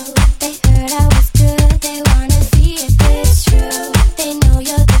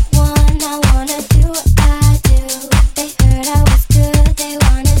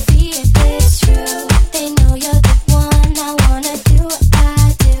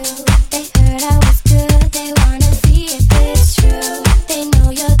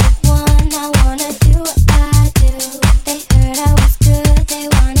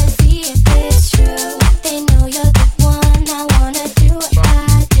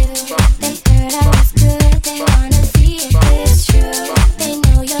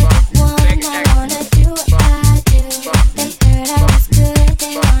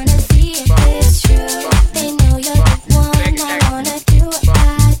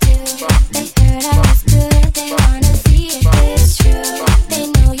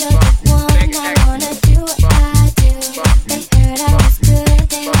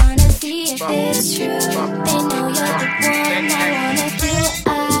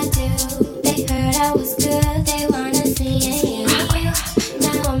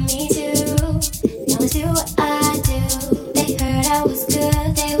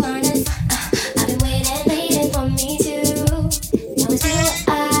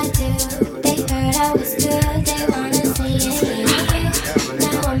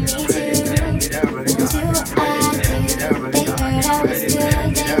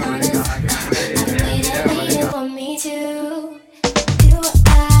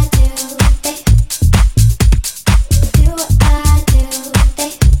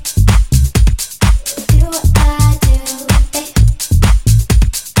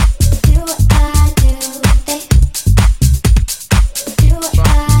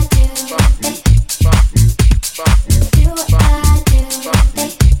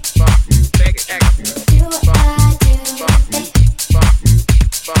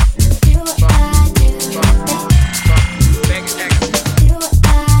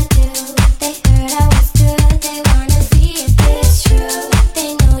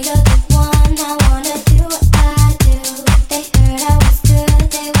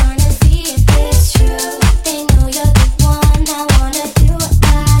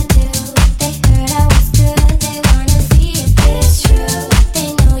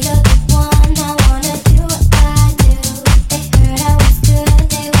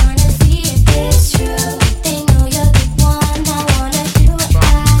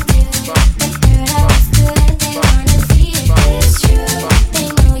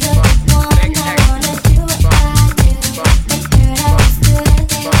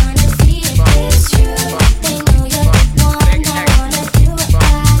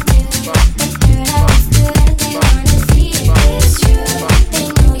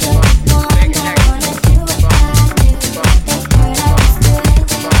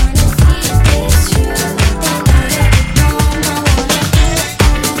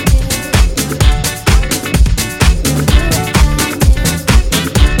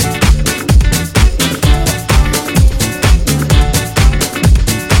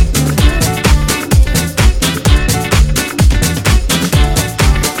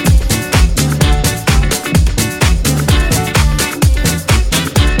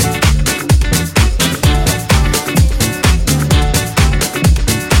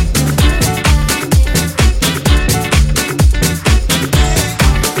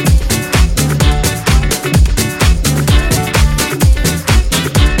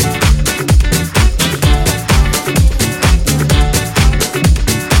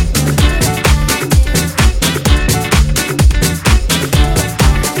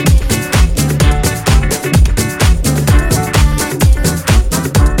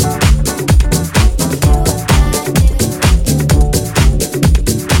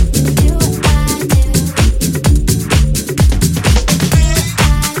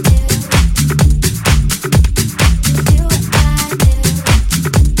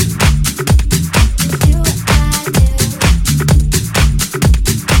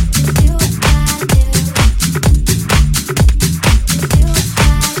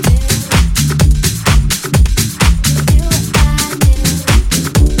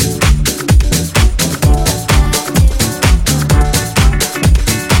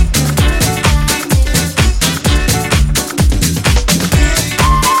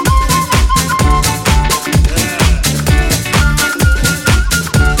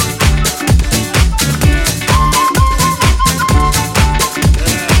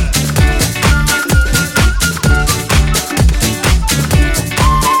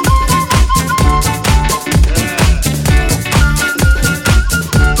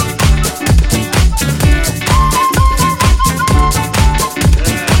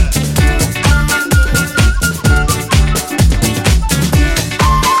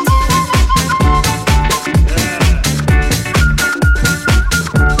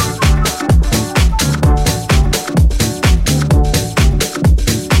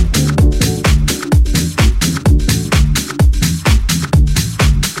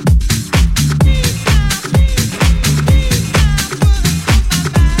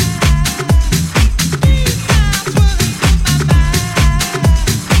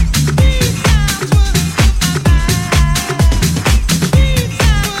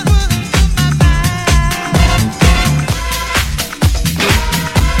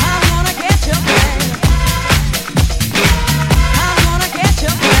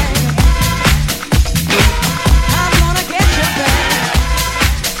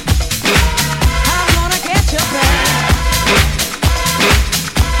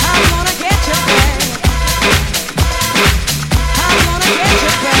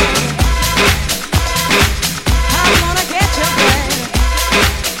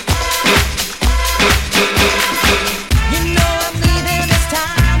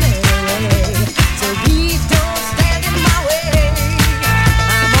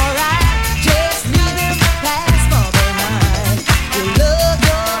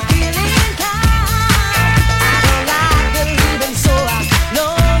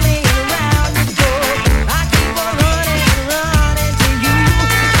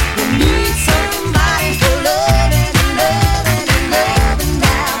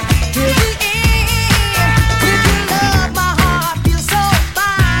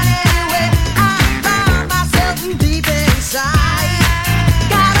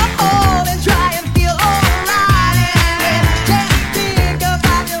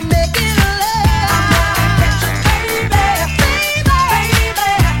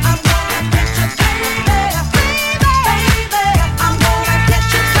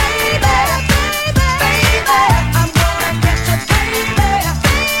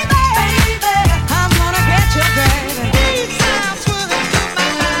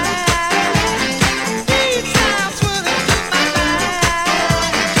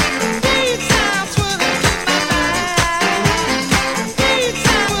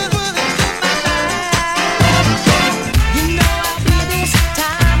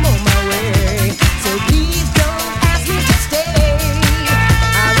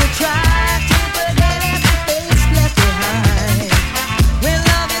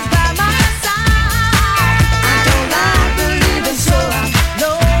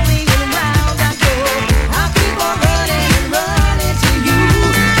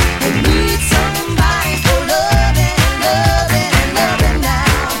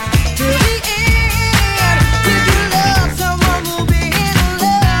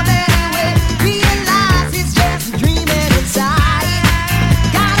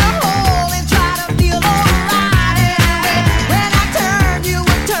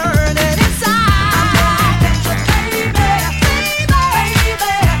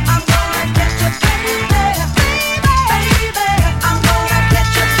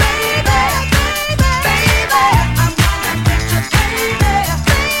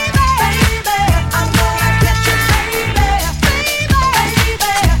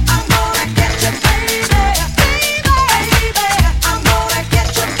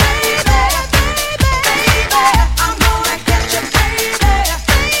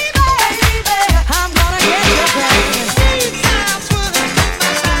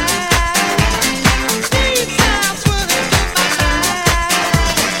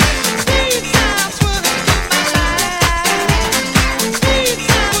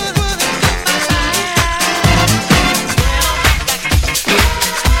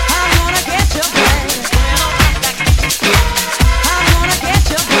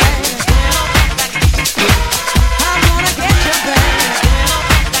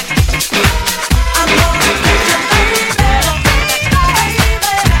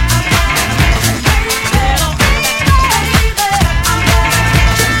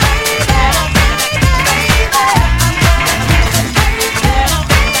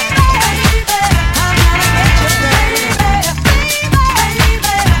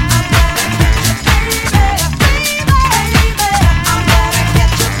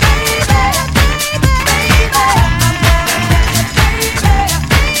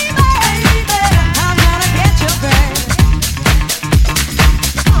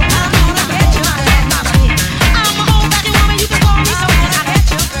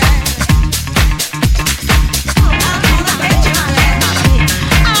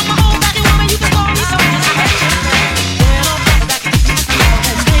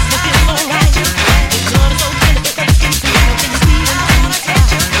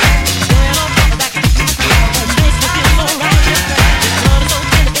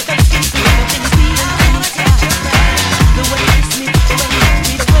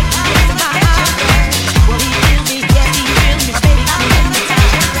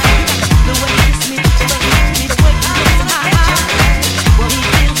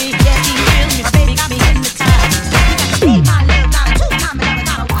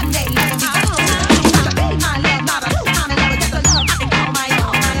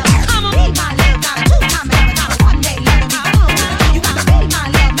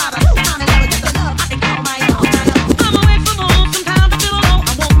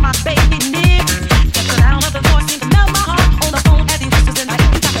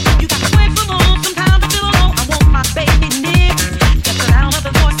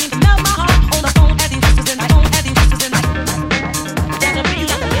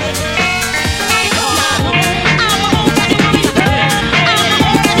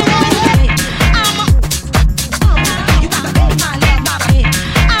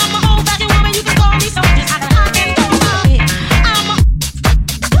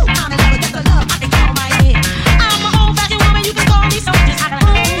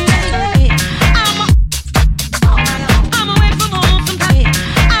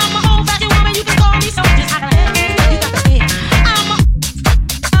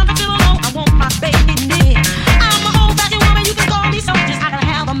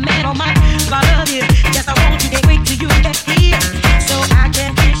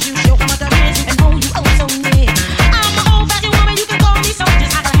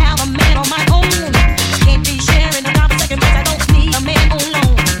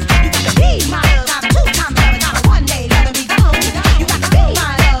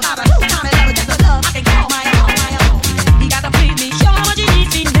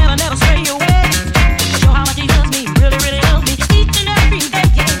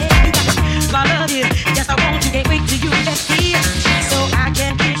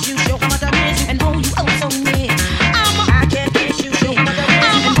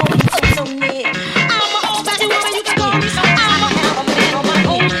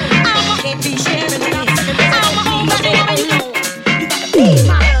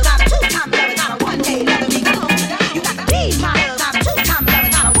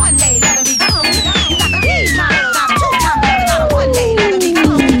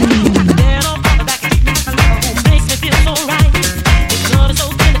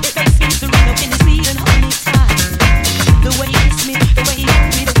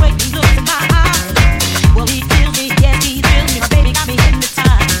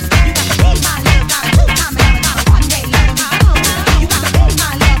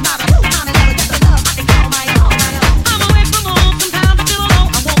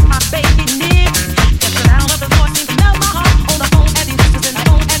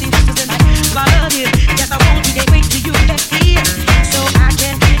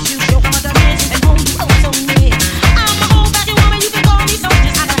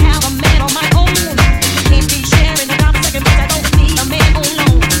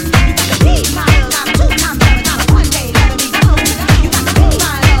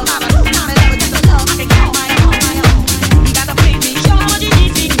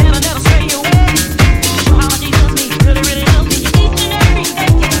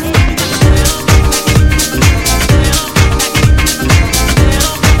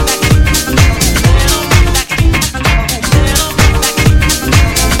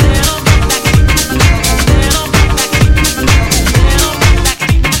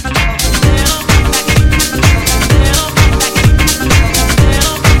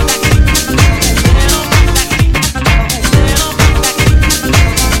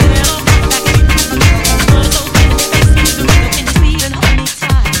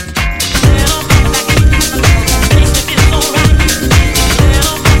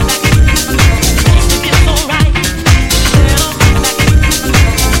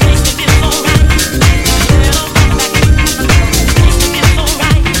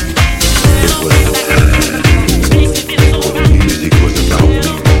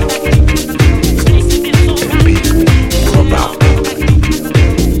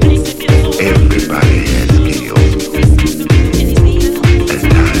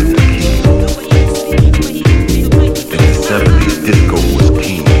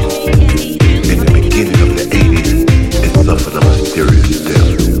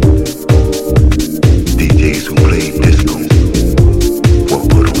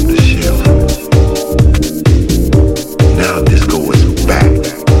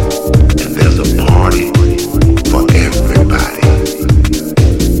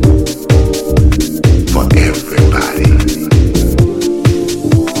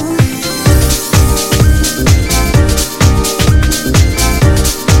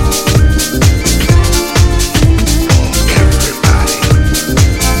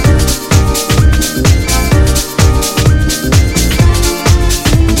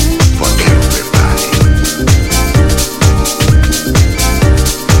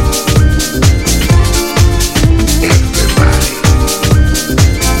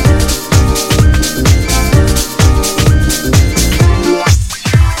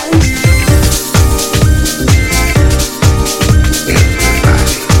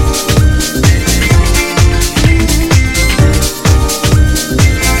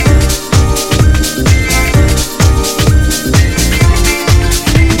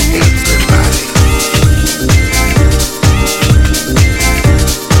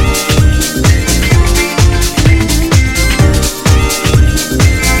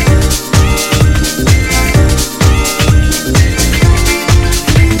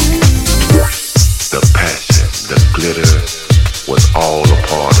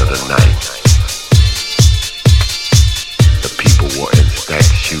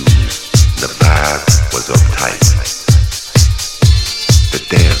tight. The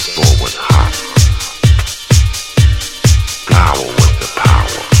dance floor was hot. Flower was the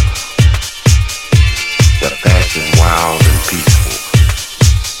power. The fashion wild and peaceful.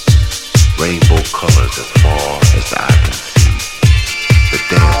 Rainbow colors as far as the eye can see. The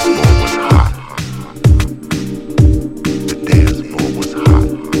dance floor was hot. The dance floor was hot.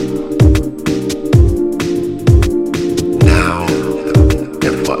 Now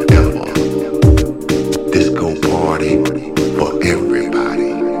and forever. Disco party for everybody.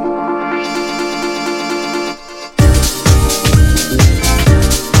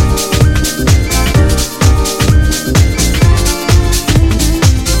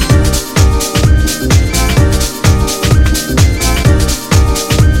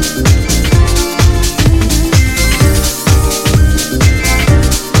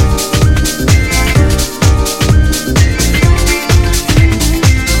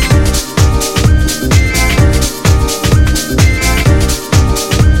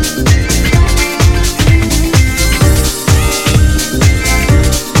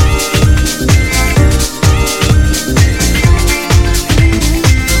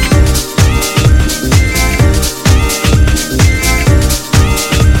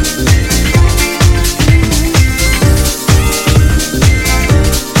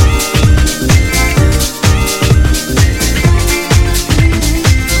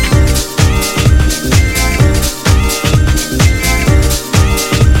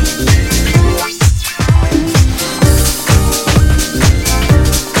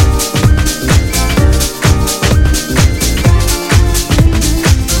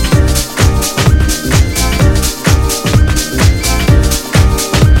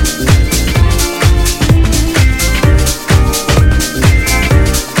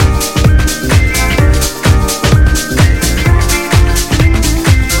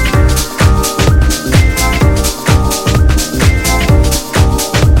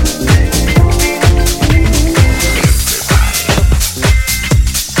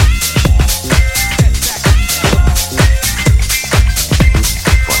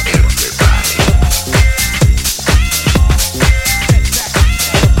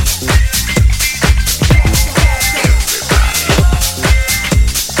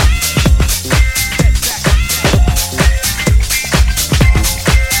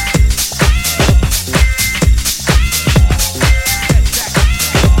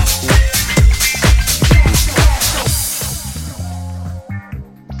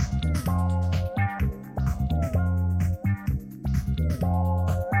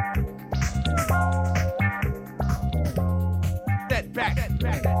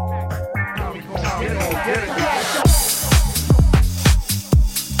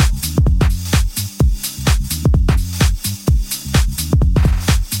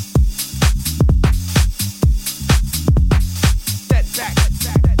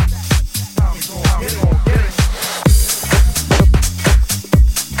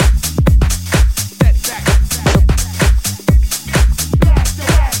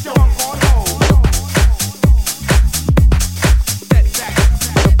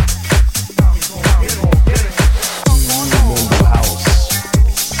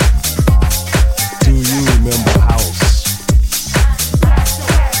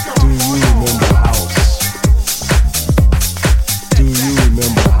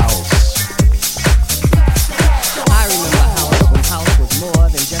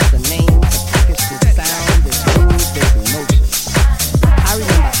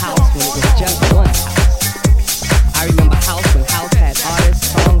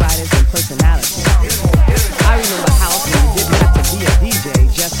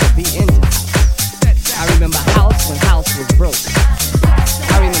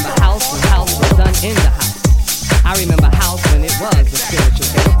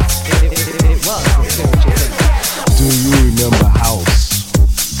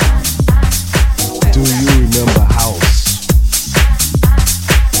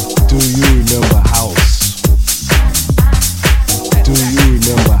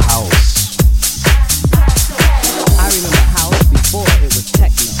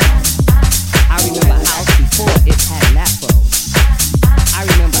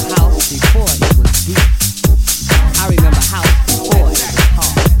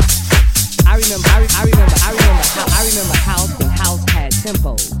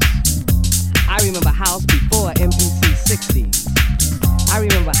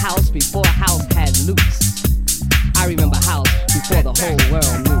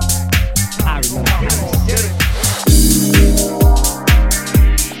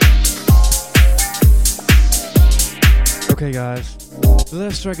 Okay guys, the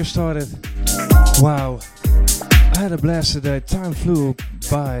last track I started Wow, I had a blast today. Time flew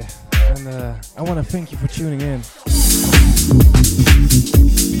by, and I want to thank you for tuning in.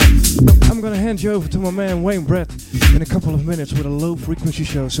 I'm gonna hand you over to my man Wayne Brett in a couple of minutes with a low frequency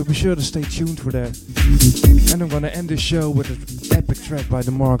show, so be sure to stay tuned for that. And I'm gonna end this show with an epic track by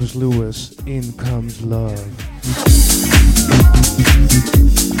DeMarcus Lewis, In Comes Love.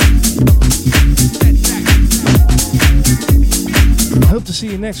 Hope to see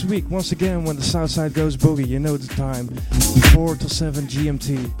you next week once again when the Southside goes boogie. You know the time, 4 to 7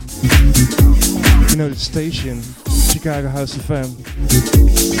 GMT. You know the station, Chicago House FM.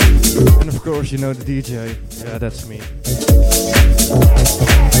 And of course you know the DJ. Yeah, that's me.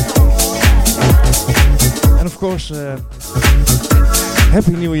 And of course,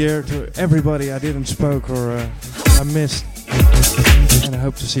 Happy New Year to everybody I didn't spoke or I missed. And I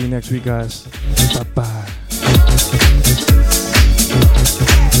hope to see you next week, guys. Bye-bye.